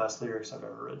 those are the best lyrics I've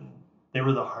ever written. They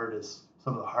were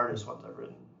some of the hardest ones I've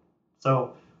written.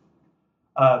 So,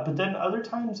 but then other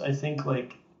times I think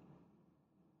like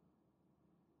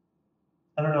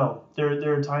I don't know.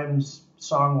 There are times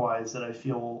song wise that I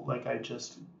feel like I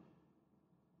just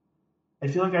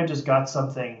got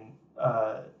something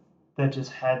that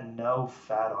just had no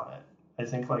fat on it. I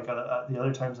think like the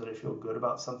other times that I feel good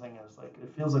about something is like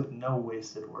it feels like no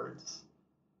wasted words.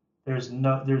 There's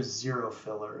zero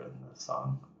filler in this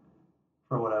song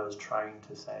for what I was trying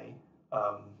to say.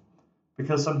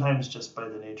 Because sometimes just by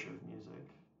the nature of music,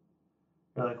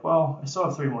 you're like, well, I still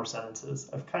have 3 more sentences.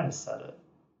 I've kind of said it.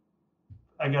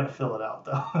 I got to fill it out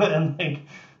though, and like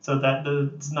so that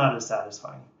it's not as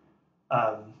satisfying.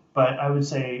 But I would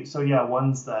say so. Yeah,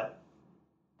 ones that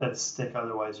stick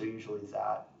otherwise are usually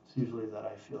that. It's usually that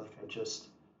I feel like I just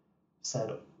said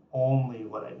only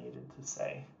what I needed to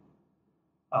say.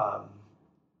 Um,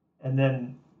 and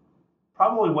then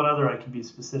probably one other I could be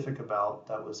specific about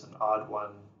that was an odd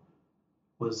one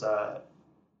was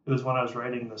it was when I was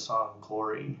writing the song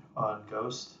Glory on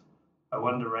Ghost. I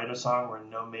wanted to write a song where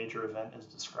no major event is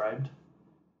described.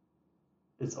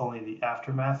 It's only the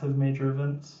aftermath of major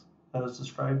events that is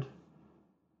described.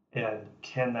 And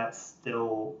can that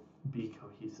still be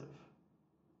cohesive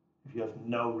if you have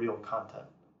no real content,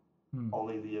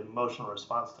 only the emotional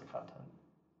response to content?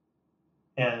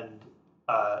 And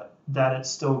that it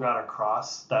still got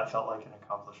across, that felt like an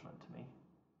accomplishment to me.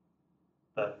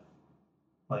 That,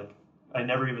 like, I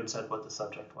never even said what the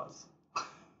subject was.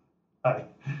 I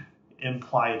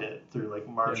implied it through like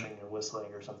marching and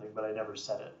whistling or something, but I never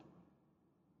said it.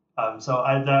 So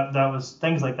that was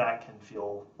things like that can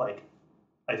feel like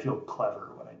I feel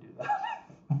clever when I do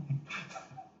that.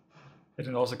 And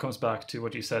it also comes back to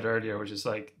what you said earlier, which is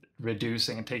like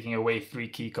reducing and taking away 3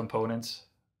 key components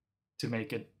to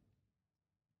make it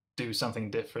do something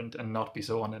different and not be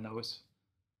so on the nose.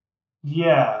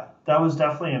 Yeah, that was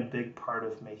definitely a big part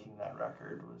of making that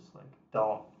record was like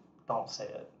don't say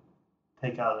it.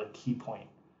 Take out a key point.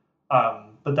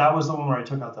 But that was the one where I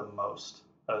took out the most.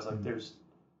 I was like, there's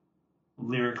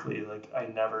lyrically, like I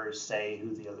never say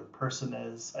who the other person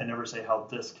is. I never say how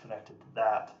this connected to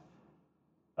that.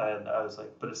 And I was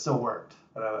like, but it still worked.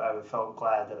 And I felt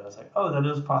glad that I was like, oh, that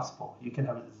is possible. You can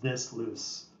have it this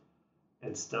loose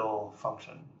and still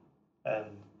function. And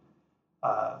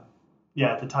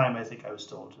yeah, at the time, I think I was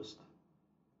still just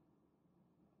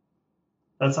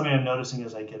That's something I'm noticing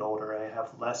as I get older. I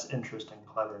have less interest in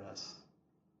cleverness.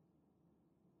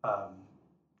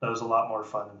 That was a lot more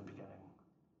fun in the beginning.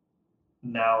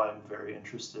 Now I'm very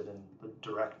interested in the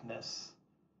directness.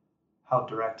 How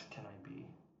direct can I be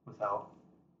without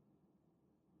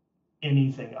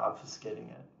anything obfuscating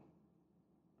it?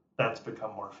 That's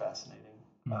become more fascinating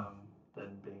than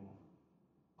being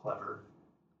clever.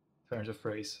 Turns of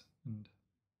phrase and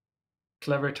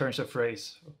clever turns of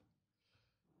phrase.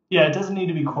 Yeah, it doesn't need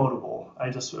to be quotable. I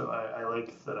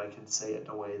like that I can say it in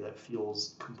a way that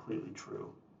feels completely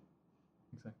true.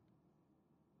 Exactly.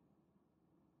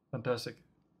 Fantastic.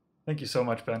 Thank you so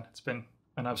much, Ben. It's been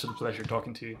an absolute pleasure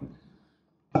talking to you.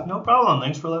 No problem.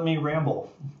 Thanks for letting me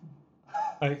ramble.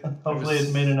 Hopefully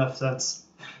it made enough sense.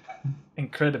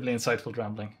 Incredibly insightful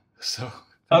rambling. So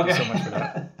thank you so much for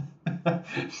that.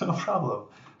 No problem.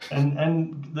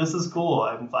 And this is cool.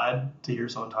 I'm glad to hear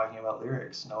someone talking about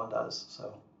lyrics. No one does.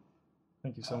 So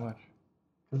thank you so much.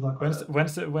 Good luck with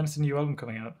it. When's the new album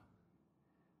coming out?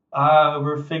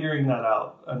 We're figuring that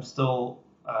out. I'm still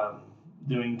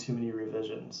doing too many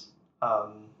revisions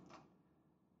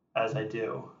as I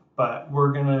do. But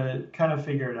we're going to kind of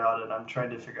figure it out, and I'm trying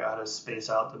to figure out how to space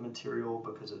out the material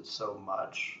because it's so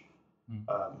much.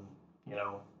 You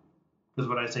know, because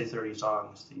when I say 30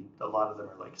 songs, a lot of them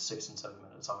are like 6 and 7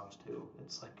 minute songs too.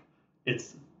 It's like,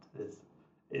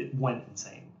 it went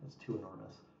insane. It's too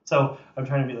enormous. So I'm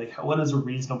trying to be like, what is a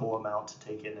reasonable amount to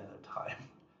take in at a time?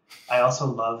 I also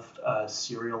love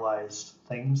serialized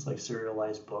things, like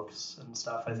serialized books and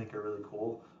stuff. I think are really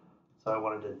cool. So I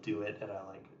wanted to do it in a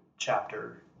like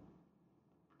chapter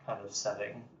kind of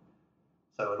setting.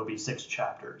 So it'll be 6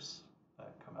 chapters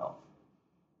that come out.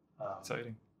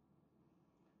 Exciting.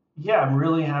 Yeah, I'm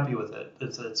really happy with it.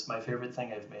 It's my favorite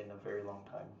thing I've made in a very long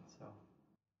time. So.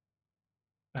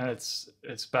 And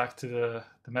it's back to the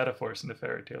metaphors and the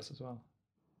fairy tales as well.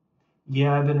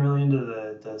 Yeah, I've been really into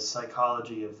the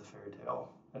psychology of the fairy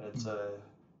tale, and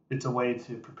it's a way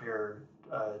to prepare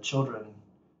children.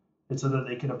 It's so that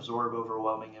they can absorb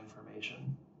overwhelming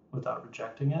information without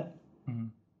rejecting it. Mm-hmm.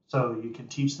 So you can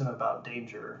teach them about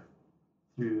danger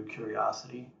through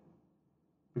curiosity.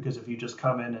 Because if you just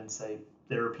come in and say,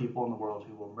 there are people in the world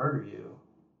who will murder you,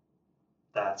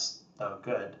 that's no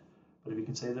good. But if you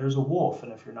can say there's a wolf,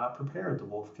 and if you're not prepared, the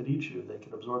wolf could eat you, they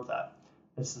could absorb that.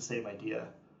 It's the same idea.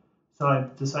 So I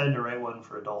decided to write one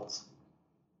for adults.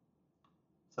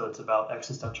 So it's about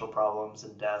existential problems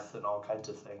and death and all kinds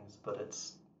of things, but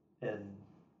it's in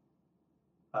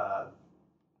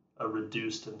a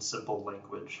reduced and simple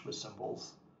language with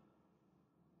symbols.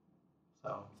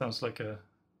 So sounds like a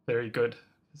very good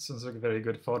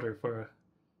fodder for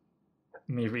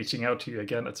me reaching out to you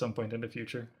again at some point in the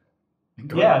future.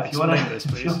 Yeah, if you want to,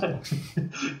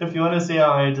 if you want to see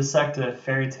how I dissect a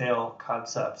fairy tale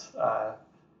concept,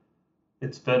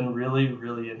 it's been really,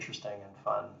 really interesting and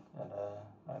fun, and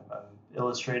I'm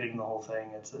illustrating the whole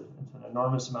thing. It's an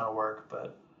enormous amount of work,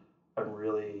 but I'm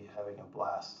really having a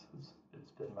blast.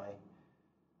 It's been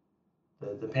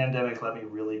the pandemic let me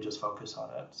really just focus on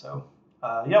it. So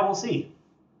yeah, we'll see.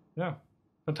 Yeah,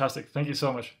 fantastic. Thank you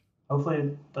so much. Hopefully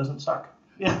it doesn't suck.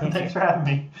 Yeah, thanks for having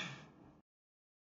me.